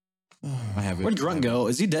 I have it. Where'd Grunt go?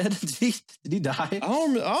 Is he dead? Did he die? I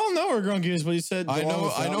don't know where Grunk is, but he said. I know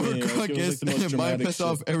without where me. Grunk Like, it was, is. like, the most It might dramatic piss shit.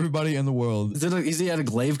 off everybody in the world. Is he at a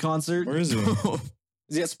Glaive concert? Where is he?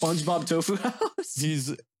 Is he at SpongeBob Tofu House?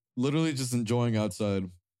 He's literally just enjoying outside.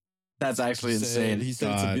 That's actually insane. He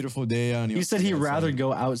said it's a God. beautiful day out. And He said he'd rather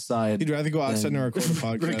go outside. He'd rather go outside Then and record a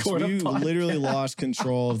podcast. record a We podcast. literally lost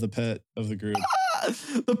control of the pet of the group.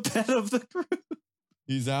 The pet of the group.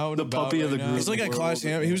 He's out. The and about puppy of right the now group. He's like in a the class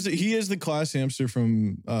world. hamster. He is the class hamster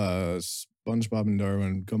from SpongeBob and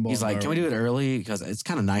Darwin. Gumball. He's like, can we do it early? Because it's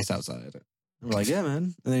kind of nice outside. And we're like, yeah, man.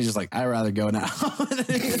 And then he's just like, I'd rather go now.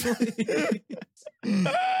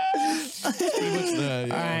 Pretty much that,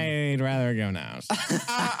 yeah. I'd rather go now.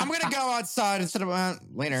 I'm gonna go outside instead of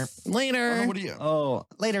later. Later. What do you? Oh,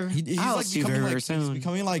 later. He's I'll like see you becoming very like, soon. he's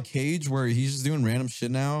becoming like Cage, where he's just doing random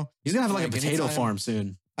shit now. He's gonna have like a Like, potato anytime- farm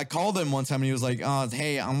soon. I called him one time and he was like,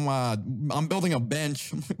 "Hey, I'm building a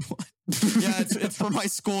bench." I'm like, "What?" Yeah, it's for my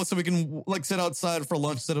school, so we can like sit outside for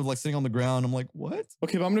lunch instead of like sitting on the ground. I'm like, "What?"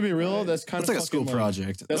 Okay, but I'm gonna be real. That's kind That's of like a school fucking,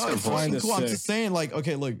 project. That's No, kind it's of fucking kinda cool. I'm sick. just saying, like,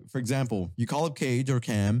 okay, look, for example, you call up Cage or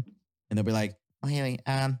Cam, and they'll be like, "Oh, hey,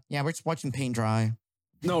 yeah, we're just watching paint dry."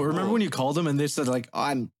 No, remember when you called them and they said like, oh,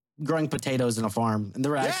 I'm growing potatoes in a farm, and they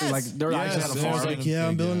were actually Yes! like, they were Yes, actually at a and I was farm. like, yeah,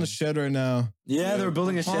 I'm building a shed right now. Yeah, they were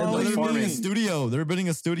building a shed. Oh, They They were were building a farming. studio. They were building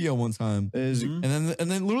a studio one time, Is Mhm.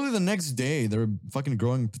 and then literally the next day they were fucking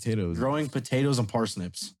growing potatoes, Growing potatoes and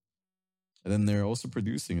parsnips. and then they're also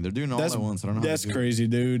producing. They're doing all That's- at once. I don't know. that's how to do it. crazy,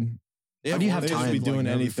 dude. They How do you have work time like to be doing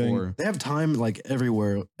never anything? before. They have time like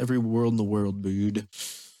everywhere, every world in the world, dude.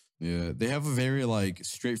 Yeah, they have a very like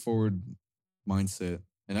straightforward mindset,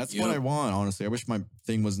 and that's what Yep. I want. Honestly, I wish my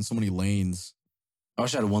thing was in so many lanes. I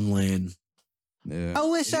wish I had one lane. Yeah, I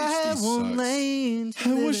wish I had ADHD one sucks. lane.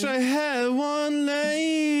 I wish I had one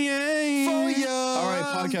lane For ya. All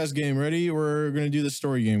right, podcast game. Ready? We're gonna do the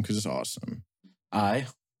story game because it's awesome. I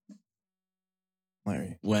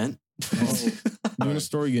Larry, went. doing a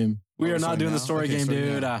story game. We Oh, are not sorry doing the now? story Okay, game, sorry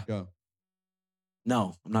dude. now. Go.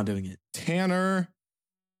 No, I'm not doing it. Tanner.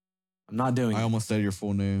 I'm not doing I it. almost said your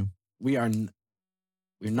full name. We're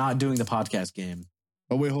not doing the podcast game.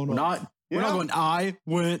 Oh wait, hold We're on. not. We're not going. I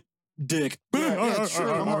went. Dick. Yeah, true.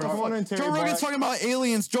 Joe Rogan's talking about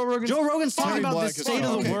aliens. Joe Rogan's. Joe Rogan's talking Terry about Black the is state of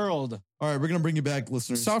talking. the world. All right, we're gonna bring you back,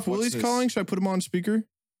 listeners. Soft Watch Willie's this. calling. Should I put him on speaker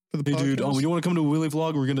for the Hey, dude. podcast? You want to come to Willie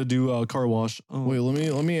Vlog? We're gonna do car wash. Oh. Wait,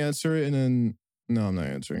 let me answer it and then. No, I'm not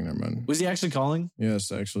answering. Never mind. Was he actually calling?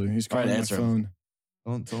 Yes, actually, he's All right, calling my answer him.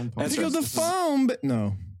 phone. Don't. Answer Pick up the This is- phone, but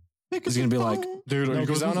no, He's gonna be like, dude, no,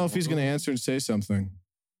 because I don't know if he's gonna answer and say something.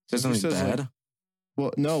 say something says, like- bad.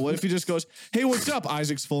 Well, no. What if he just goes, "Hey, what's up?"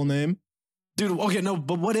 Isaac's full name. Dude, okay, no,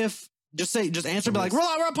 but what if just answer, be like, we're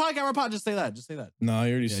on podcast, Just say that. No, I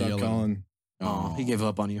already Yeah, stopped yell at him. calling. Oh, he gave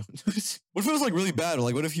up on you. What if it was like really bad? Or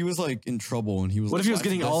like, what if he was like in trouble and he was? What like, if he was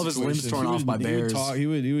trapped in getting that all of his limbs situation? torn off by bears? He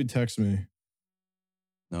would text me.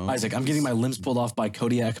 No, Isaac, I'm getting my limbs pulled off by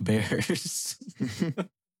Kodiak bears.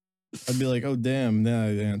 I'd be like, oh damn, then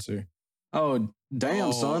I'd answer. Oh,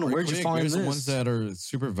 damn, son. Where'd you find this? The ones that are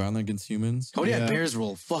super violent against humans. Kodiak Yeah. bears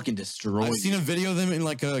will fucking destroy I've seen a you. video of them in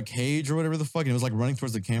like a cage or whatever the fuck, and it was like running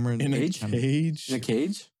towards the camera In a Cage? cage? In a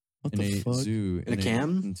cage? What in the a fuck? zoo, In a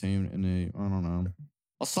cam? in a I don't know.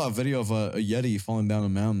 I saw a video of a yeti falling down a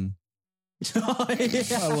mountain. Oh,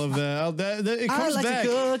 yeah. I love that. It I comes like to back.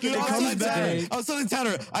 cook, Dude, it it I was comes comes telling back. Tanner, I was telling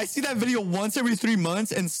Tanner, I see that video once every 3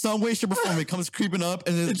 months, and some way, shape, or form, it comes creeping up,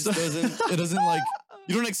 and it just doesn't. It doesn't like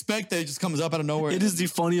you don't expect that it just comes up out of nowhere. It is the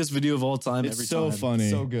funniest video of all time. It's every so time. funny.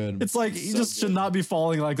 so good. It's like you So just should good. not be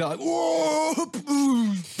falling like that. Like, whoa,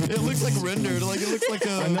 boom. It looks like rendered. Like it looks like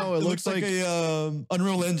a. I know, it looks looks like a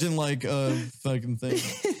Unreal Engine like fucking thing.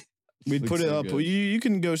 We'd Looks put it so up. good. Well, you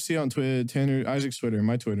can go see on Twitter, Tanner Isaac's Twitter,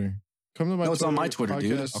 my Twitter. Come to my No, it's on my Twitter,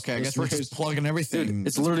 dude. podcast. Okay, I guess we're just plugging everything. Dude,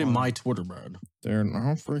 it's That's literally fine. my Twitter, bro. There, I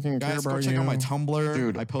don't freaking care Guys, go about check you. out my Tumblr.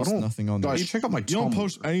 Dude, I I post don't- nothing on there. Guys, check out my You don't Tumblr.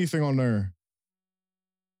 post anything on there.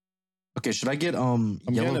 Okay, should I get I'm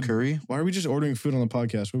yellow getting a- curry? Why are we just ordering food on the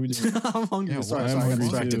podcast? What are we doing? I'm hungry. Yeah, sorry, I am sorry, I got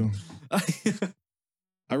hungry distracted. too.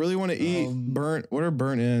 I really want to eat Um, what are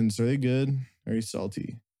burnt ends? Are they good? Are you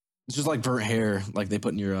salty? It's just like burnt hair, like they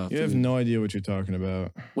put in your. You have food. no idea what you're talking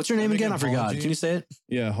about. What's your name Make again? an I forgot. apology. Can you say it?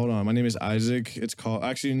 Yeah, hold on. My name is Isaac. It's called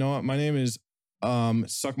actually, you know what? My name is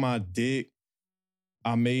Suck My Dick.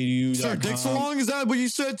 I made you. Sir, Dick so long? Is that what you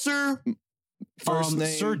said, sir? First name,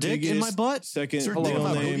 Sir Dick in my biggest. butt. Second, Sir Dick middle in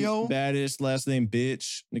my name, rodeo? baddest. Last name,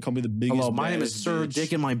 bitch. They call me the biggest. Hello, my name is baddest Sir bitch.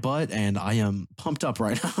 Dick in my butt, and I am pumped up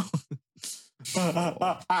right now.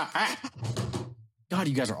 God,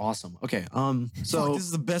 you guys are awesome. Okay, Fuck, so this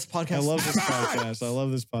is the best podcast. I love this podcast. I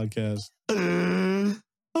love this podcast. oh,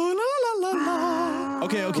 la, la, la, la.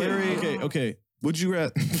 Okay. Would you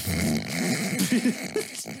rather?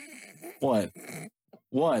 What?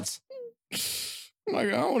 What? Like,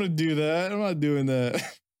 I don't want to do that. I'm not doing that.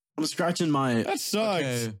 I'm scratching my. That sucks.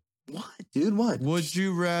 Okay. What, dude? What? Would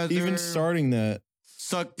you rather Even starting that.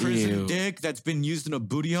 suck prison Ew. dick that's been used in a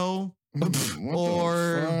booty hole? What Or-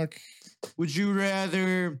 the fuck? Would you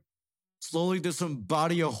rather slowly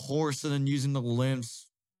disembody a horse and then using the limbs?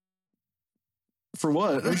 For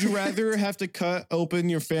what? Would you rather have to cut open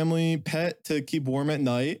your family pet to keep warm at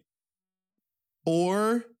night,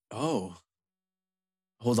 or Oh,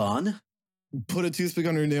 hold on. put a toothpick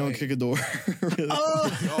under your nail and Wait. kick a door? Really?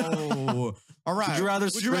 Oh, all right. Would you rather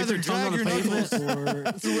Would you scrape rather your tongue on drag the your pavement?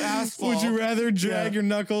 knuckles through asphalt? Would you rather drag Yeah. your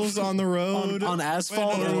knuckles on the road? on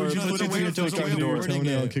asphalt, Wait, no, or no, would you no, put there's a it way through of- your there's a way kick of a door, wording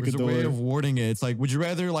toenail, it. kick a There's a way door. of wording it. It's like, would you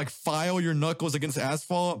rather like file your knuckles against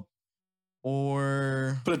asphalt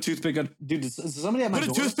or Put a toothpick on. Dude, is somebody at my put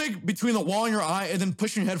a door? toothpick between the wall and your eye and then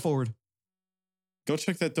push your head forward? Go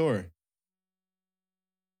check that door.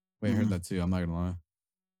 Wait, I heard that too. I'm not gonna lie.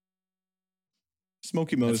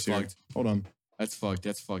 Smoky Mo's That's here. fucked. Hold on, That's fucked.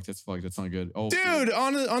 That's fucked. That's fucked. That's not good. Oh, dude.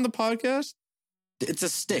 On the podcast. It's a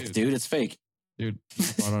stick, Dude. dude. It's fake. dude.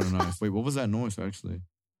 I don't know. Wait, what was that noise actually?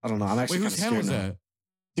 I don't know. I'm actually Wait, kind whose of hand scared was now. that?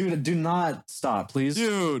 Dude, do not stop, please.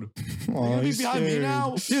 Dude, Aw, are you gonna be he's behind me scared.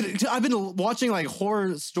 now? Dude, I've been watching like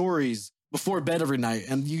horror stories before bed every night,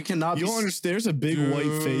 and you cannot You be. don't understand. There's a big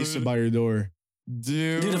white face Dude. by your door.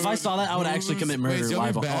 Dude, Dude, if I saw that, I would actually whose- commit wait, murder is he on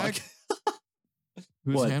live your on back?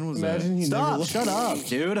 Whose What? hand was Imagine that? he Stop! never Shut up,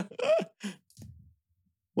 dude.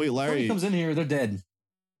 Wait, Somebody Larry. comes in here, they're dead.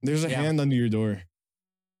 There's a Yeah. hand under your door.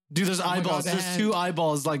 Dude, there's Oh my God, eyeballs. the There's hand. 2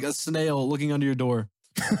 eyeballs like a snail looking under your door.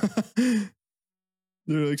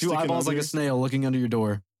 They're like 2 sticking eyeballs like under. a snail looking under your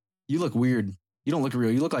door. You look weird. You don't look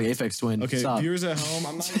real. You look like Aphex Twin. Okay, Stop. viewers at home,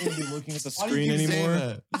 I'm not even gonna be looking at the Why do you screen keep saying anymore.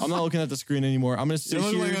 that? I'm not looking at the screen anymore. I'm gonna You sit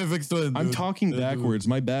look here. like a fixed twin, I'm dude. talking Dude. backwards.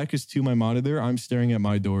 My back is to my monitor. I'm staring at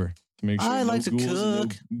my door to make sure I like to ghouls and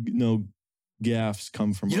cook. no gaffs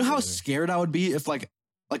come from. You know over how there. scared I would be if like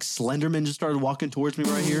Slenderman just started walking towards me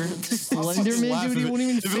right here? Slenderman, laugh dude, if he it- won't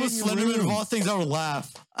even If fit it was in your Slenderman of room. all things, I would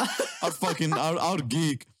laugh. I would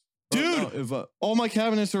geek. But Dude! no, if All my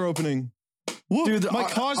cabinets are opening. Whoa, Dude, my our-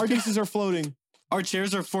 cause our- pieces are floating. Our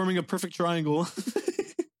chairs are forming a perfect triangle.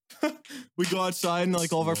 We go outside and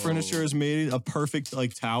like all of our furniture is made a perfect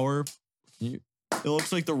like tower. You- It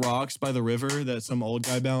looks like the rocks by the river that some old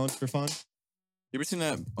guy balanced for fun. You ever seen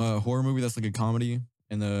that horror movie that's like a comedy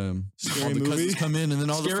and the Scary all the movie? cousins come in and then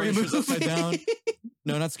all Scary the furniture's movie. upside down?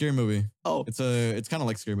 No, not scary movie. Oh, It's kind of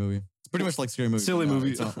like scary movie. It's pretty much like scary movie. silly No,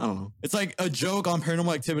 movie. It's, I don't know. it's like a joke on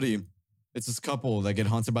Paranormal Activity. It's this couple that get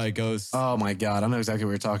haunted by a ghost. Oh my god, I know exactly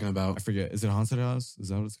what you're talking I about. forget. Is it haunted house? Is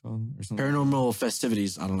that what it's called? Or something? Paranormal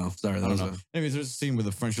festivities. I don't know. Sorry, I that don't was know. Anyways, there's a scene where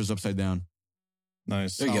the furniture is upside down.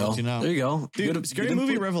 Nice. There you I'll go. let you know. There you go. Dude, Good- Scary good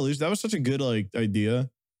Movie input. Revolution. That was such a good like idea.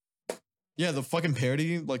 Yeah, the fucking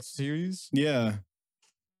parody like series Yeah.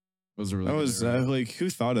 was a really That good was era. like, who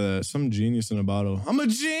thought of that? Some genius in a bottle. I'm a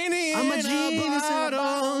genie. I'm a in genius in a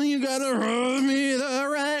bottle. You gotta rub me the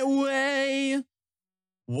right way.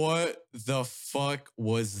 What the fuck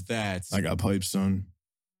was that? I got pipes, son.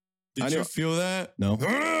 I Did you know- feel that? No. Did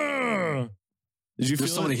you feel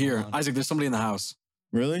There's somebody it? here. Hold on. Isaac, there's somebody in the house.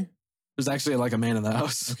 Really? There's actually like a man in the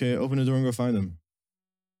house. Okay, open the door and go find him.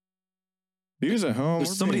 You guys at home? There's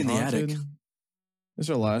We're somebody being in the attic. haunted. This is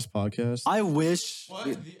our last podcast. I wish.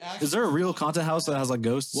 Is there a real content house that has like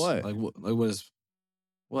ghosts? What? Like what is?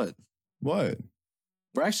 What? What?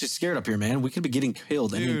 We're actually scared up here, man. We could be getting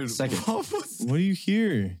killed any Dude, second. what was What do you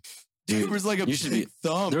hear? There was like a you should big be-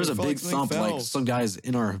 thump. There was It a felt big something thump, fell. like some guys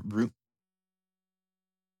in our room.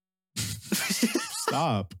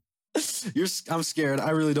 Stop. I'm scared.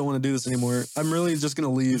 I really don't want to do this anymore. I'm really just gonna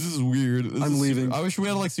This leave. is weird. This I'm is leaving. super- I wish we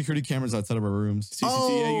had like security cameras outside of our rooms. CCT,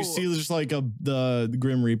 yeah, you Oh. see just like the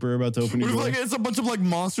Grim Reaper about to open What your if door. like it's a bunch of like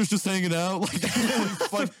monsters just hanging out? Like fuck,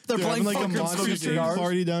 They're They're playing having like a fucking monster smoking shake cigars.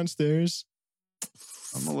 party downstairs.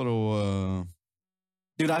 I'm a little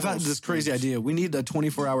Dude, I've had this crazy idea. We need a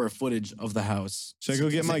 24-hour footage of the house. Should I go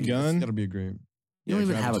get my That's gun? gotta be a great. You don't even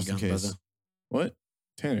grab have it a just in gun, case. brother. What?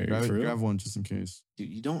 Tanner, you Grab, for real? grab one just in case. Dude,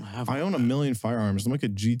 you don't have. I own a million firearms. I'm like a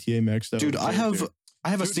GTA maxed out. Dude, I have character.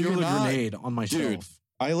 a Dude, singular you're not- grenade on my Dude. shelf.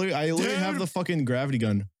 I literally Dude. have the fucking gravity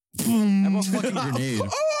gun. I have a fucking grenade.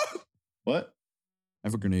 What? I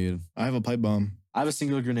have a grenade. I have a pipe bomb. I have a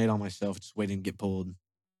singular grenade on my shelf, just waiting to get pulled.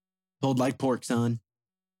 Pulled like pork, son.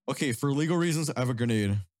 Okay, for legal reasons, I have a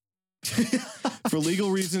grenade. For legal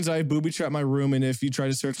reasons, I booby trap my room, and if you try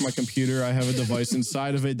to search my computer, I have a device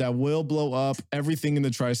inside of it that will blow up everything in the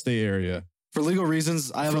tri-state area. For legal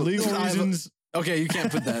reasons, I have For a legal I have a- reasons, okay, you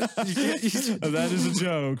can't put that. You can't, that is a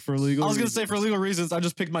joke. For legal, I was gonna reasons. say for legal reasons, I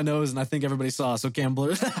just picked my nose and I think everybody saw, so can't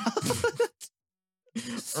blur it out.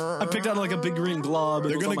 I picked out like a big green glob.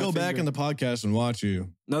 They're gonna go back in the podcast and watch you.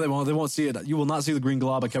 No, they won't. They won't see it. You will not see the green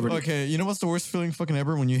glob I covered. Okay, you know what's the worst feeling fucking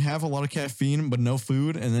ever? When you have a lot of caffeine but no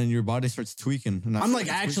food, and then your body starts tweaking. And I I'm feel like,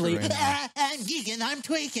 it's actually- tweaking right now. I'm geeking, I'm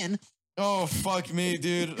tweaking. Oh fuck me,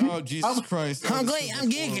 dude! Oh Jesus Christ! Oh, I'm this great, is I'm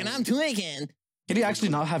geeking, horrible. I'm tweaking. Can you actually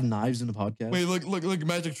not have knives in the podcast? Wait, look,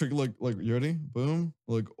 magic trick. Look, you ready? Boom.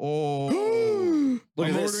 Look, oh. Look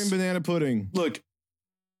I'm at this. ordering banana pudding. Look.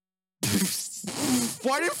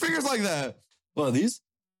 Why are your fingers like that? What are these?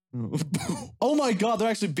 Oh my god, they're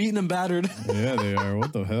actually beaten and battered. Yeah, they are.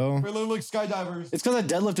 What the hell? Wait, look, skydivers. It's because I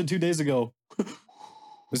deadlifted 2 days ago.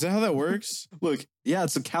 Is that how that works? Look, yeah,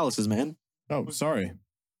 it's the calluses, man. Oh, sorry.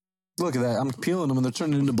 Look at that. I'm peeling them and they're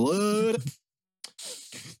turning into blood.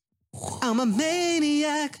 I'm a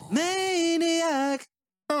maniac.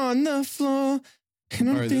 On the floor. All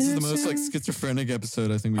right, this is the most like schizophrenic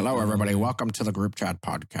episode I think we've done. Welcome to the group chat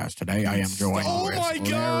podcast. Today I am joined Oh with my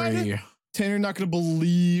God. Larry. Tanner, not going to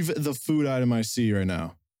believe the food item I see right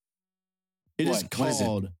now. It is What? What is it?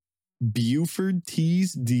 called Buford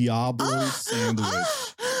T's Diablo Sandwich.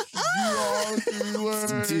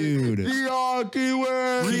 Dude. Can Read you all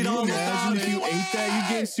imagine if you about ate that?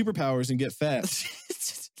 You gain superpowers and get fat.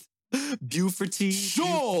 Buford tea.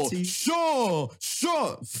 Sure.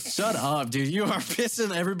 Shut up, dude. You are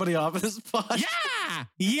pissing everybody off in this podcast.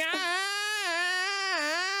 Yeah!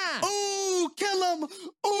 Ooh, kill him.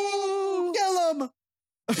 Ooh, kill him.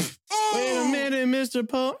 Wait a minute, Mr.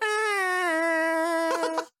 Poe.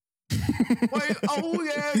 Wait, oh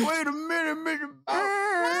yeah, wait a minute.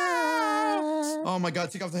 Oh my god,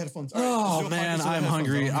 take off the headphones. All right, let's Oh do a man, podcast with I'm headphones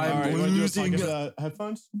hungry. on. I'm All right, you wanna do a losing. podcast,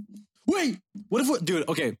 headphones? Wait, what if, dude?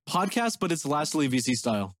 Okay, podcast, but it's Lastly VC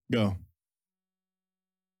style. Go.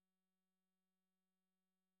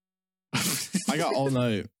 I got all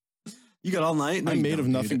night. You got all night. No, I'm you made of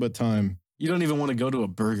don't, nothing dude. but time. You don't even want to go to a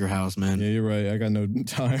burger house, man. Yeah, you're right. I got no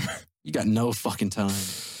time. You got no fucking time.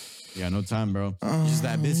 Yeah, no time, bro. You're just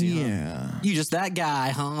that busy, huh? Yeah. You just that guy,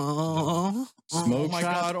 huh? Smoke Oh my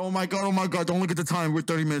Trap- god, oh my god. Don't look at the time. We're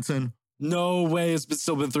 30 minutes in. No way.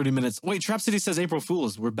 Still been 30 minutes. Wait, Trap City says April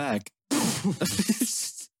Fools. We're back. Okay,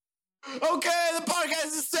 the podcast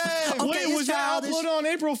is saved. Okay, Wait, it's was that childish. uploaded on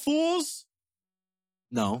April Fool's?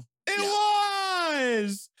 No. It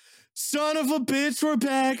was! Son of a bitch, we're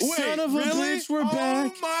back. Son of a bitch, we're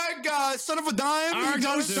back. Oh my god, son of a dime. Our he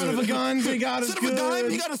got us son of a gun, they got us Son of a good. dime,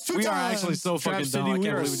 he got us 2 We times. are actually so Trap fucking City, dumb. I we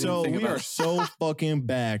can't are believe we didn't think about it. so fucking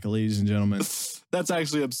back, ladies and gentlemen. That's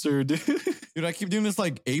actually absurd, dude. Dude, I keep doing this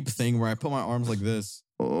like ape thing where I put my arms like this.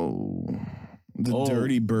 Oh, the Oh,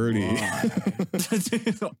 dirty birdie.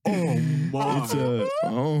 Oh my!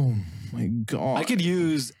 Oh my god! I could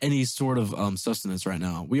use any sort of sustenance right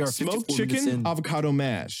now. We are smoked 54 minutes chicken, in. avocado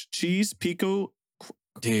mash, cheese, pico,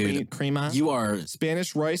 Dude, crema, you are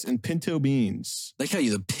Spanish rice, and pinto beans. they call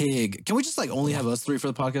you the pig. Can we just like only have us three for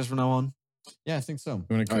the podcast from now on? Yeah, I think so.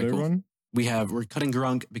 You want to cut All right, cool. everyone? We're cutting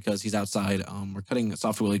Grunk because he's outside. We're cutting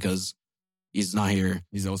Soft Willie because he's not here.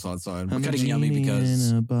 He's also outside. I'm cutting Yummy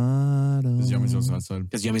because Yummy's also outside.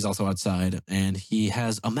 Yummy's also outside, and he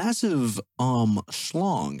has a massive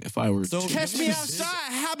schlong. If I were So- to Catch me outside.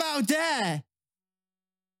 How about that?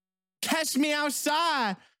 Catch me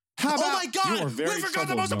outside. How about? Oh my You god! are We very forgot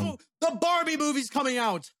troubled, the Barbie movie's coming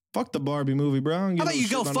out. Fuck the Barbie movie, bro. How about you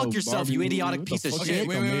go fuck yourself, you idiotic piece of shit?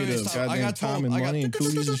 Stop. I got told.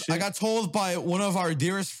 I got told by one of our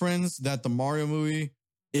dearest friends that the Mario movie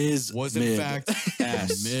Is was mid. in fact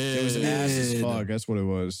ass. It was ass as Mid. fuck. That's what it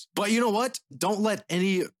was. But you know what? Don't let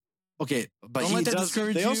any. Okay, but Don't he let that does.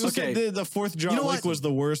 discourage They you. also Okay. said the fourth John You know Wick what? was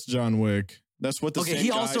the worst John Wick. That's what the Okay, same he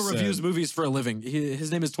guy also said. reviews movies for a living.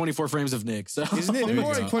 His name is 24 Frames of Nick. So Isn't it There we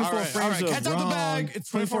more go. like 24 All right, frames of catch out the wrong? bag. It's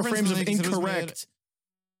 24 frames of Nick, so it was mid. incorrect.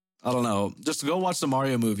 I don't know. Just go watch the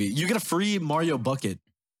Mario movie. You get a free Mario bucket.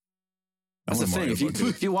 That's the want thing. Mario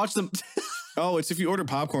bucket. If you watch them, Oh, it's if you order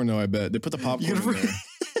popcorn though. I bet they put the popcorn get a in free- there.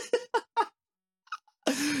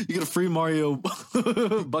 you get a free Mario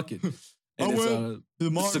bucket. And Oh, it's, well, The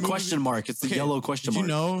Mario it's a movie- question mark. It's the Okay, yellow question Did you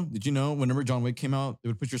mark. know? Did you know? Whenever John Wick came out, they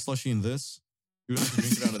would put your slushie in this. You would have to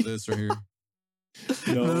drink it out of this right here.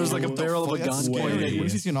 And then there's like a No. barrel of a That's gun. scary. way. What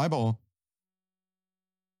if you see an eyeball?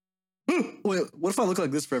 Wait, what if I look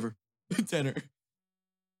like this forever? Tanner. I'm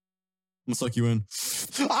gonna suck you in.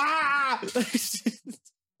 Ah! That's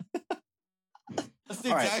the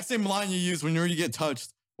All right. exact same line you use when you get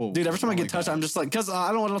touched. Whoa, Dude, every time I get like touched, that. I'm just like, because I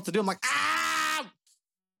don't know what else to do. I'm like, ah!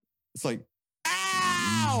 It's like,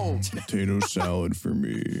 Ow! Potato salad for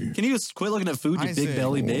me. Can you just quit looking at food, you big Isaac,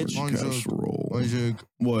 belly orange bitch? Long joke. Casserole. Isaac,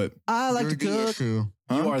 What? I like to you're the cook. issue.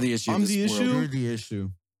 Huh? You are the issue. I'm of this the world. issue? You're the issue.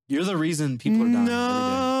 You're the reason people are dying.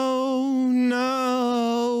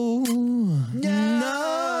 No.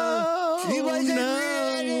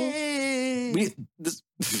 This,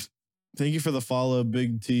 Thank you for the follow,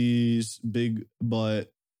 Big T's Big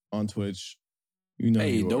Butt on Twitch. You know,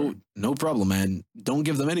 hey, you are. no problem, man. Don't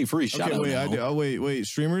give them any free shout Okay, out. wait, now. wait.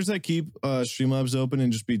 Streamers that keep Streamlabs open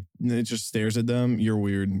and it just stares at them. You're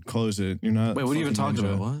weird. Close it. You're not. Wait, what are you even fucking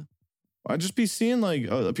talking ninja. about? What? I just be seeing like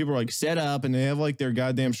people are like set up and they have like their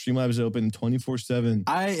goddamn Streamlabs open 24/7.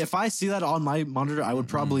 If I see that on my monitor, I would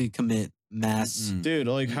probably commit mass. Dude,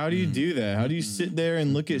 like, how do you do that? How do you sit there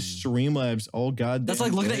and look at Streamlabs all goddamn? That's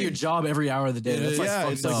like looking at your job every hour of the day. It That's is. like Yeah,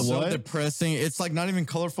 fucked it's like, up. so what? depressing. It's like not even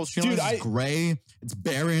colorful. Dude, Dude, it's gray. It's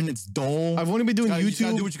barren. It's dull. I've only been doing You gotta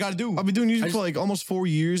YouTube. do what you gotta do. I've been doing YouTube I for like almost 4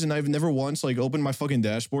 years, and I've never once like opened my fucking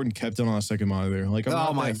dashboard and kept it on a second monitor. Like, I'm Oh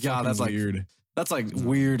not my that God, fucking that's like weird. That's like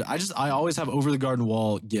weird. I always have over the garden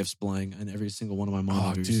wall gifs playing in every single one of my Oh,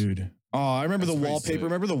 monitors. dude. Oh, I remember That's the pretty wallpaper. sick.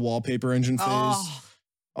 Remember the wallpaper engine phase? Oh,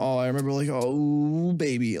 Oh, I remember like, oh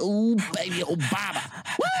baby, oh baba,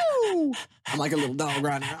 woo! I'm like a little dog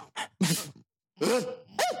right now.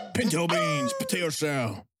 Pinto beans, potato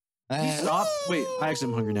salad, Stop. Wait, I actually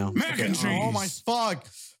am hungry now. mac and cheese. Oh my fuck.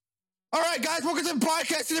 All right, guys, welcome to the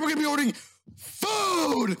podcast. Today we're gonna be ordering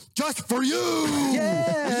food just for you.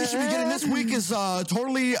 Yeah. What you should be getting this week is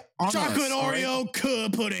totally on Chocolate us, all right?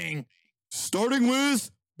 Oreo pudding. Starting with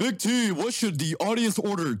Big T. What should the audience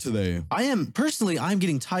order today? I'm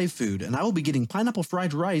getting Thai food, and I will be getting pineapple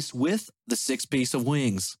fried rice with the 6-piece of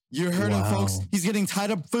wings. You heard him, folks. He's getting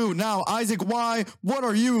tied up food. Now, Isaac, what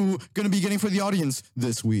are you going to be getting for the audience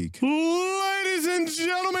this week? Ladies and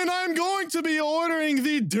gentlemen, I'm going to be ordering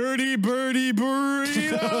the Dirty Birdie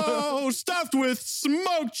Burrito stuffed with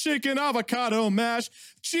smoked chicken, avocado mash,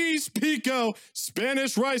 cheese pico,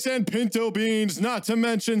 Spanish rice, and pinto beans, not to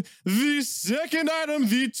mention the second item,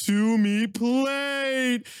 the to-me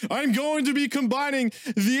plate. I'm going to be combining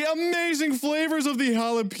the amazing flavors of the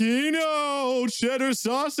jalapeno, cheddar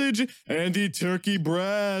sausage, and the turkey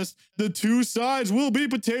breast. The two sides will be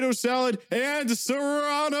potato salad and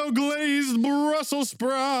serrano glazed Brussels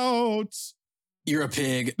sprouts. You're a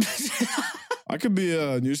pig. I could be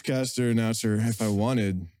a newscaster announcer if I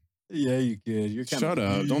wanted. Yeah, you could. You're kind Shut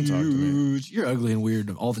of up. Don't talk to me. You're ugly and weird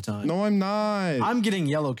all the time. No, I'm not. I'm getting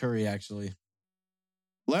yellow curry, actually.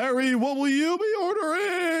 Larry, what will you be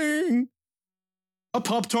ordering? A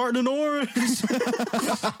Pop-Tart and an orange.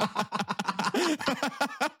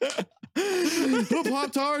 The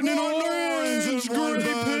Pop-Tart and an orange. Great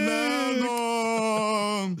pick.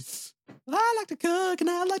 I like to cook and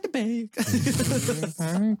I like to bake.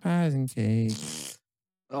 Pies and cake.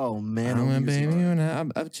 Oh man, I'm a I'm baby and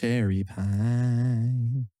I'm cherry pie.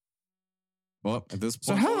 Well, at this point,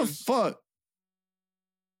 So how the fuck?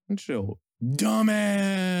 Chill.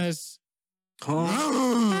 Dumbass.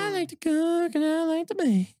 I like to cook and I like to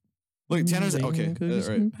bake. look, Tanner's okay. Cookies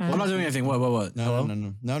All right. and pies. I'm not doing anything. What? No, Hello?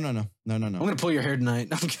 no. I'm gonna pull your hair tonight.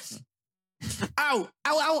 I'm kidding. Ow!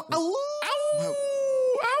 Ow! Ow! Ow!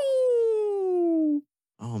 Ow!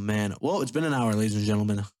 Oh man. Well, it's been an hour, ladies and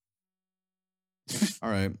gentlemen. All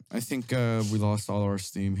right. I think we lost all our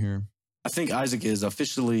steam here. I think Isaac is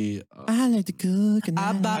officially. I like to cook and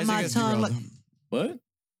I bite Isaac my has tongue. derailed. Like, What?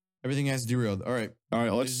 Everything has derailed. All right. All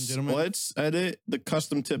right, Ladies and gentlemen. let's edit the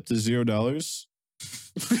custom tip to $0.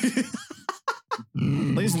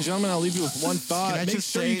 Ladies and gentlemen, I'll leave you with one thought. Can I Make just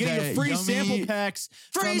sure you say get your that free Yummy- sample packs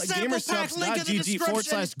Free from sample pack, link in the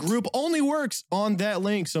gamersubs.gg/group. Only works on that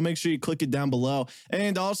link, so make sure you click it down below.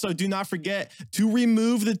 And also, do not forget to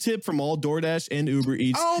remove the tip from all DoorDash and Uber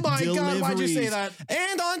Eats Oh my God, why'd you say deliveries. that?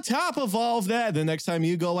 And on top of all of that, the next time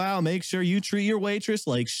you go out, make sure you treat your waitress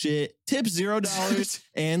like shit. Tip $0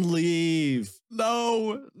 and leave.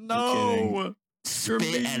 no, no.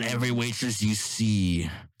 Spit at every waitress you see.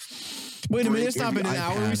 Wait a minute, Break it's not been an every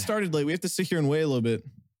hour. We iPad. started late. We have to sit here and wait a little bit.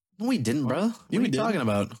 No, we didn't, bro. What Yeah, are we you did. talking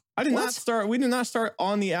about? I did What? not start. We did not start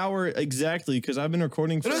on the hour exactly because I've been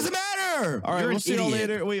recording. It doesn't matter. All right, You're we'll an see you all idiot.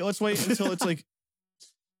 later. Wait, let's wait until it's like.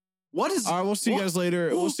 What is? All right, we'll see you guys later.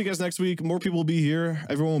 We'll see you guys next week. More people will be here.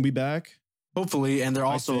 Everyone will be back. Hopefully, and they're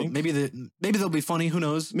I also think. maybe they'll be funny. Who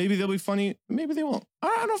knows? Maybe they'll be funny. Maybe they won't.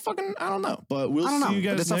 I don't know. But we'll I don't see know, you but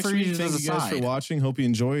guys it's up next for you week. to Thank you guys for decide. watching. Hope you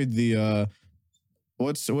enjoyed the.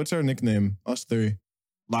 What's our nickname? Us three.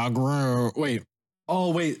 Wait.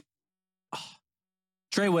 Oh wait.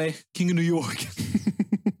 Treyway, King of New York.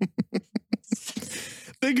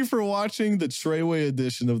 Thank you for watching the Treyway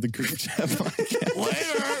edition of the Group Chat Podcast.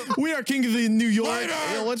 Later. We are King of the New York. Later.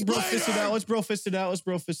 Yeah, let's bro fist it out. Let's bro fist it out. Let's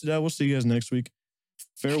bro fist it out. We'll see you guys next week.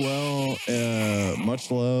 Farewell.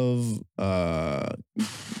 Much love.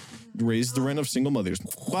 Raise the rent of single mothers.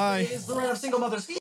 Bye. Single mothers.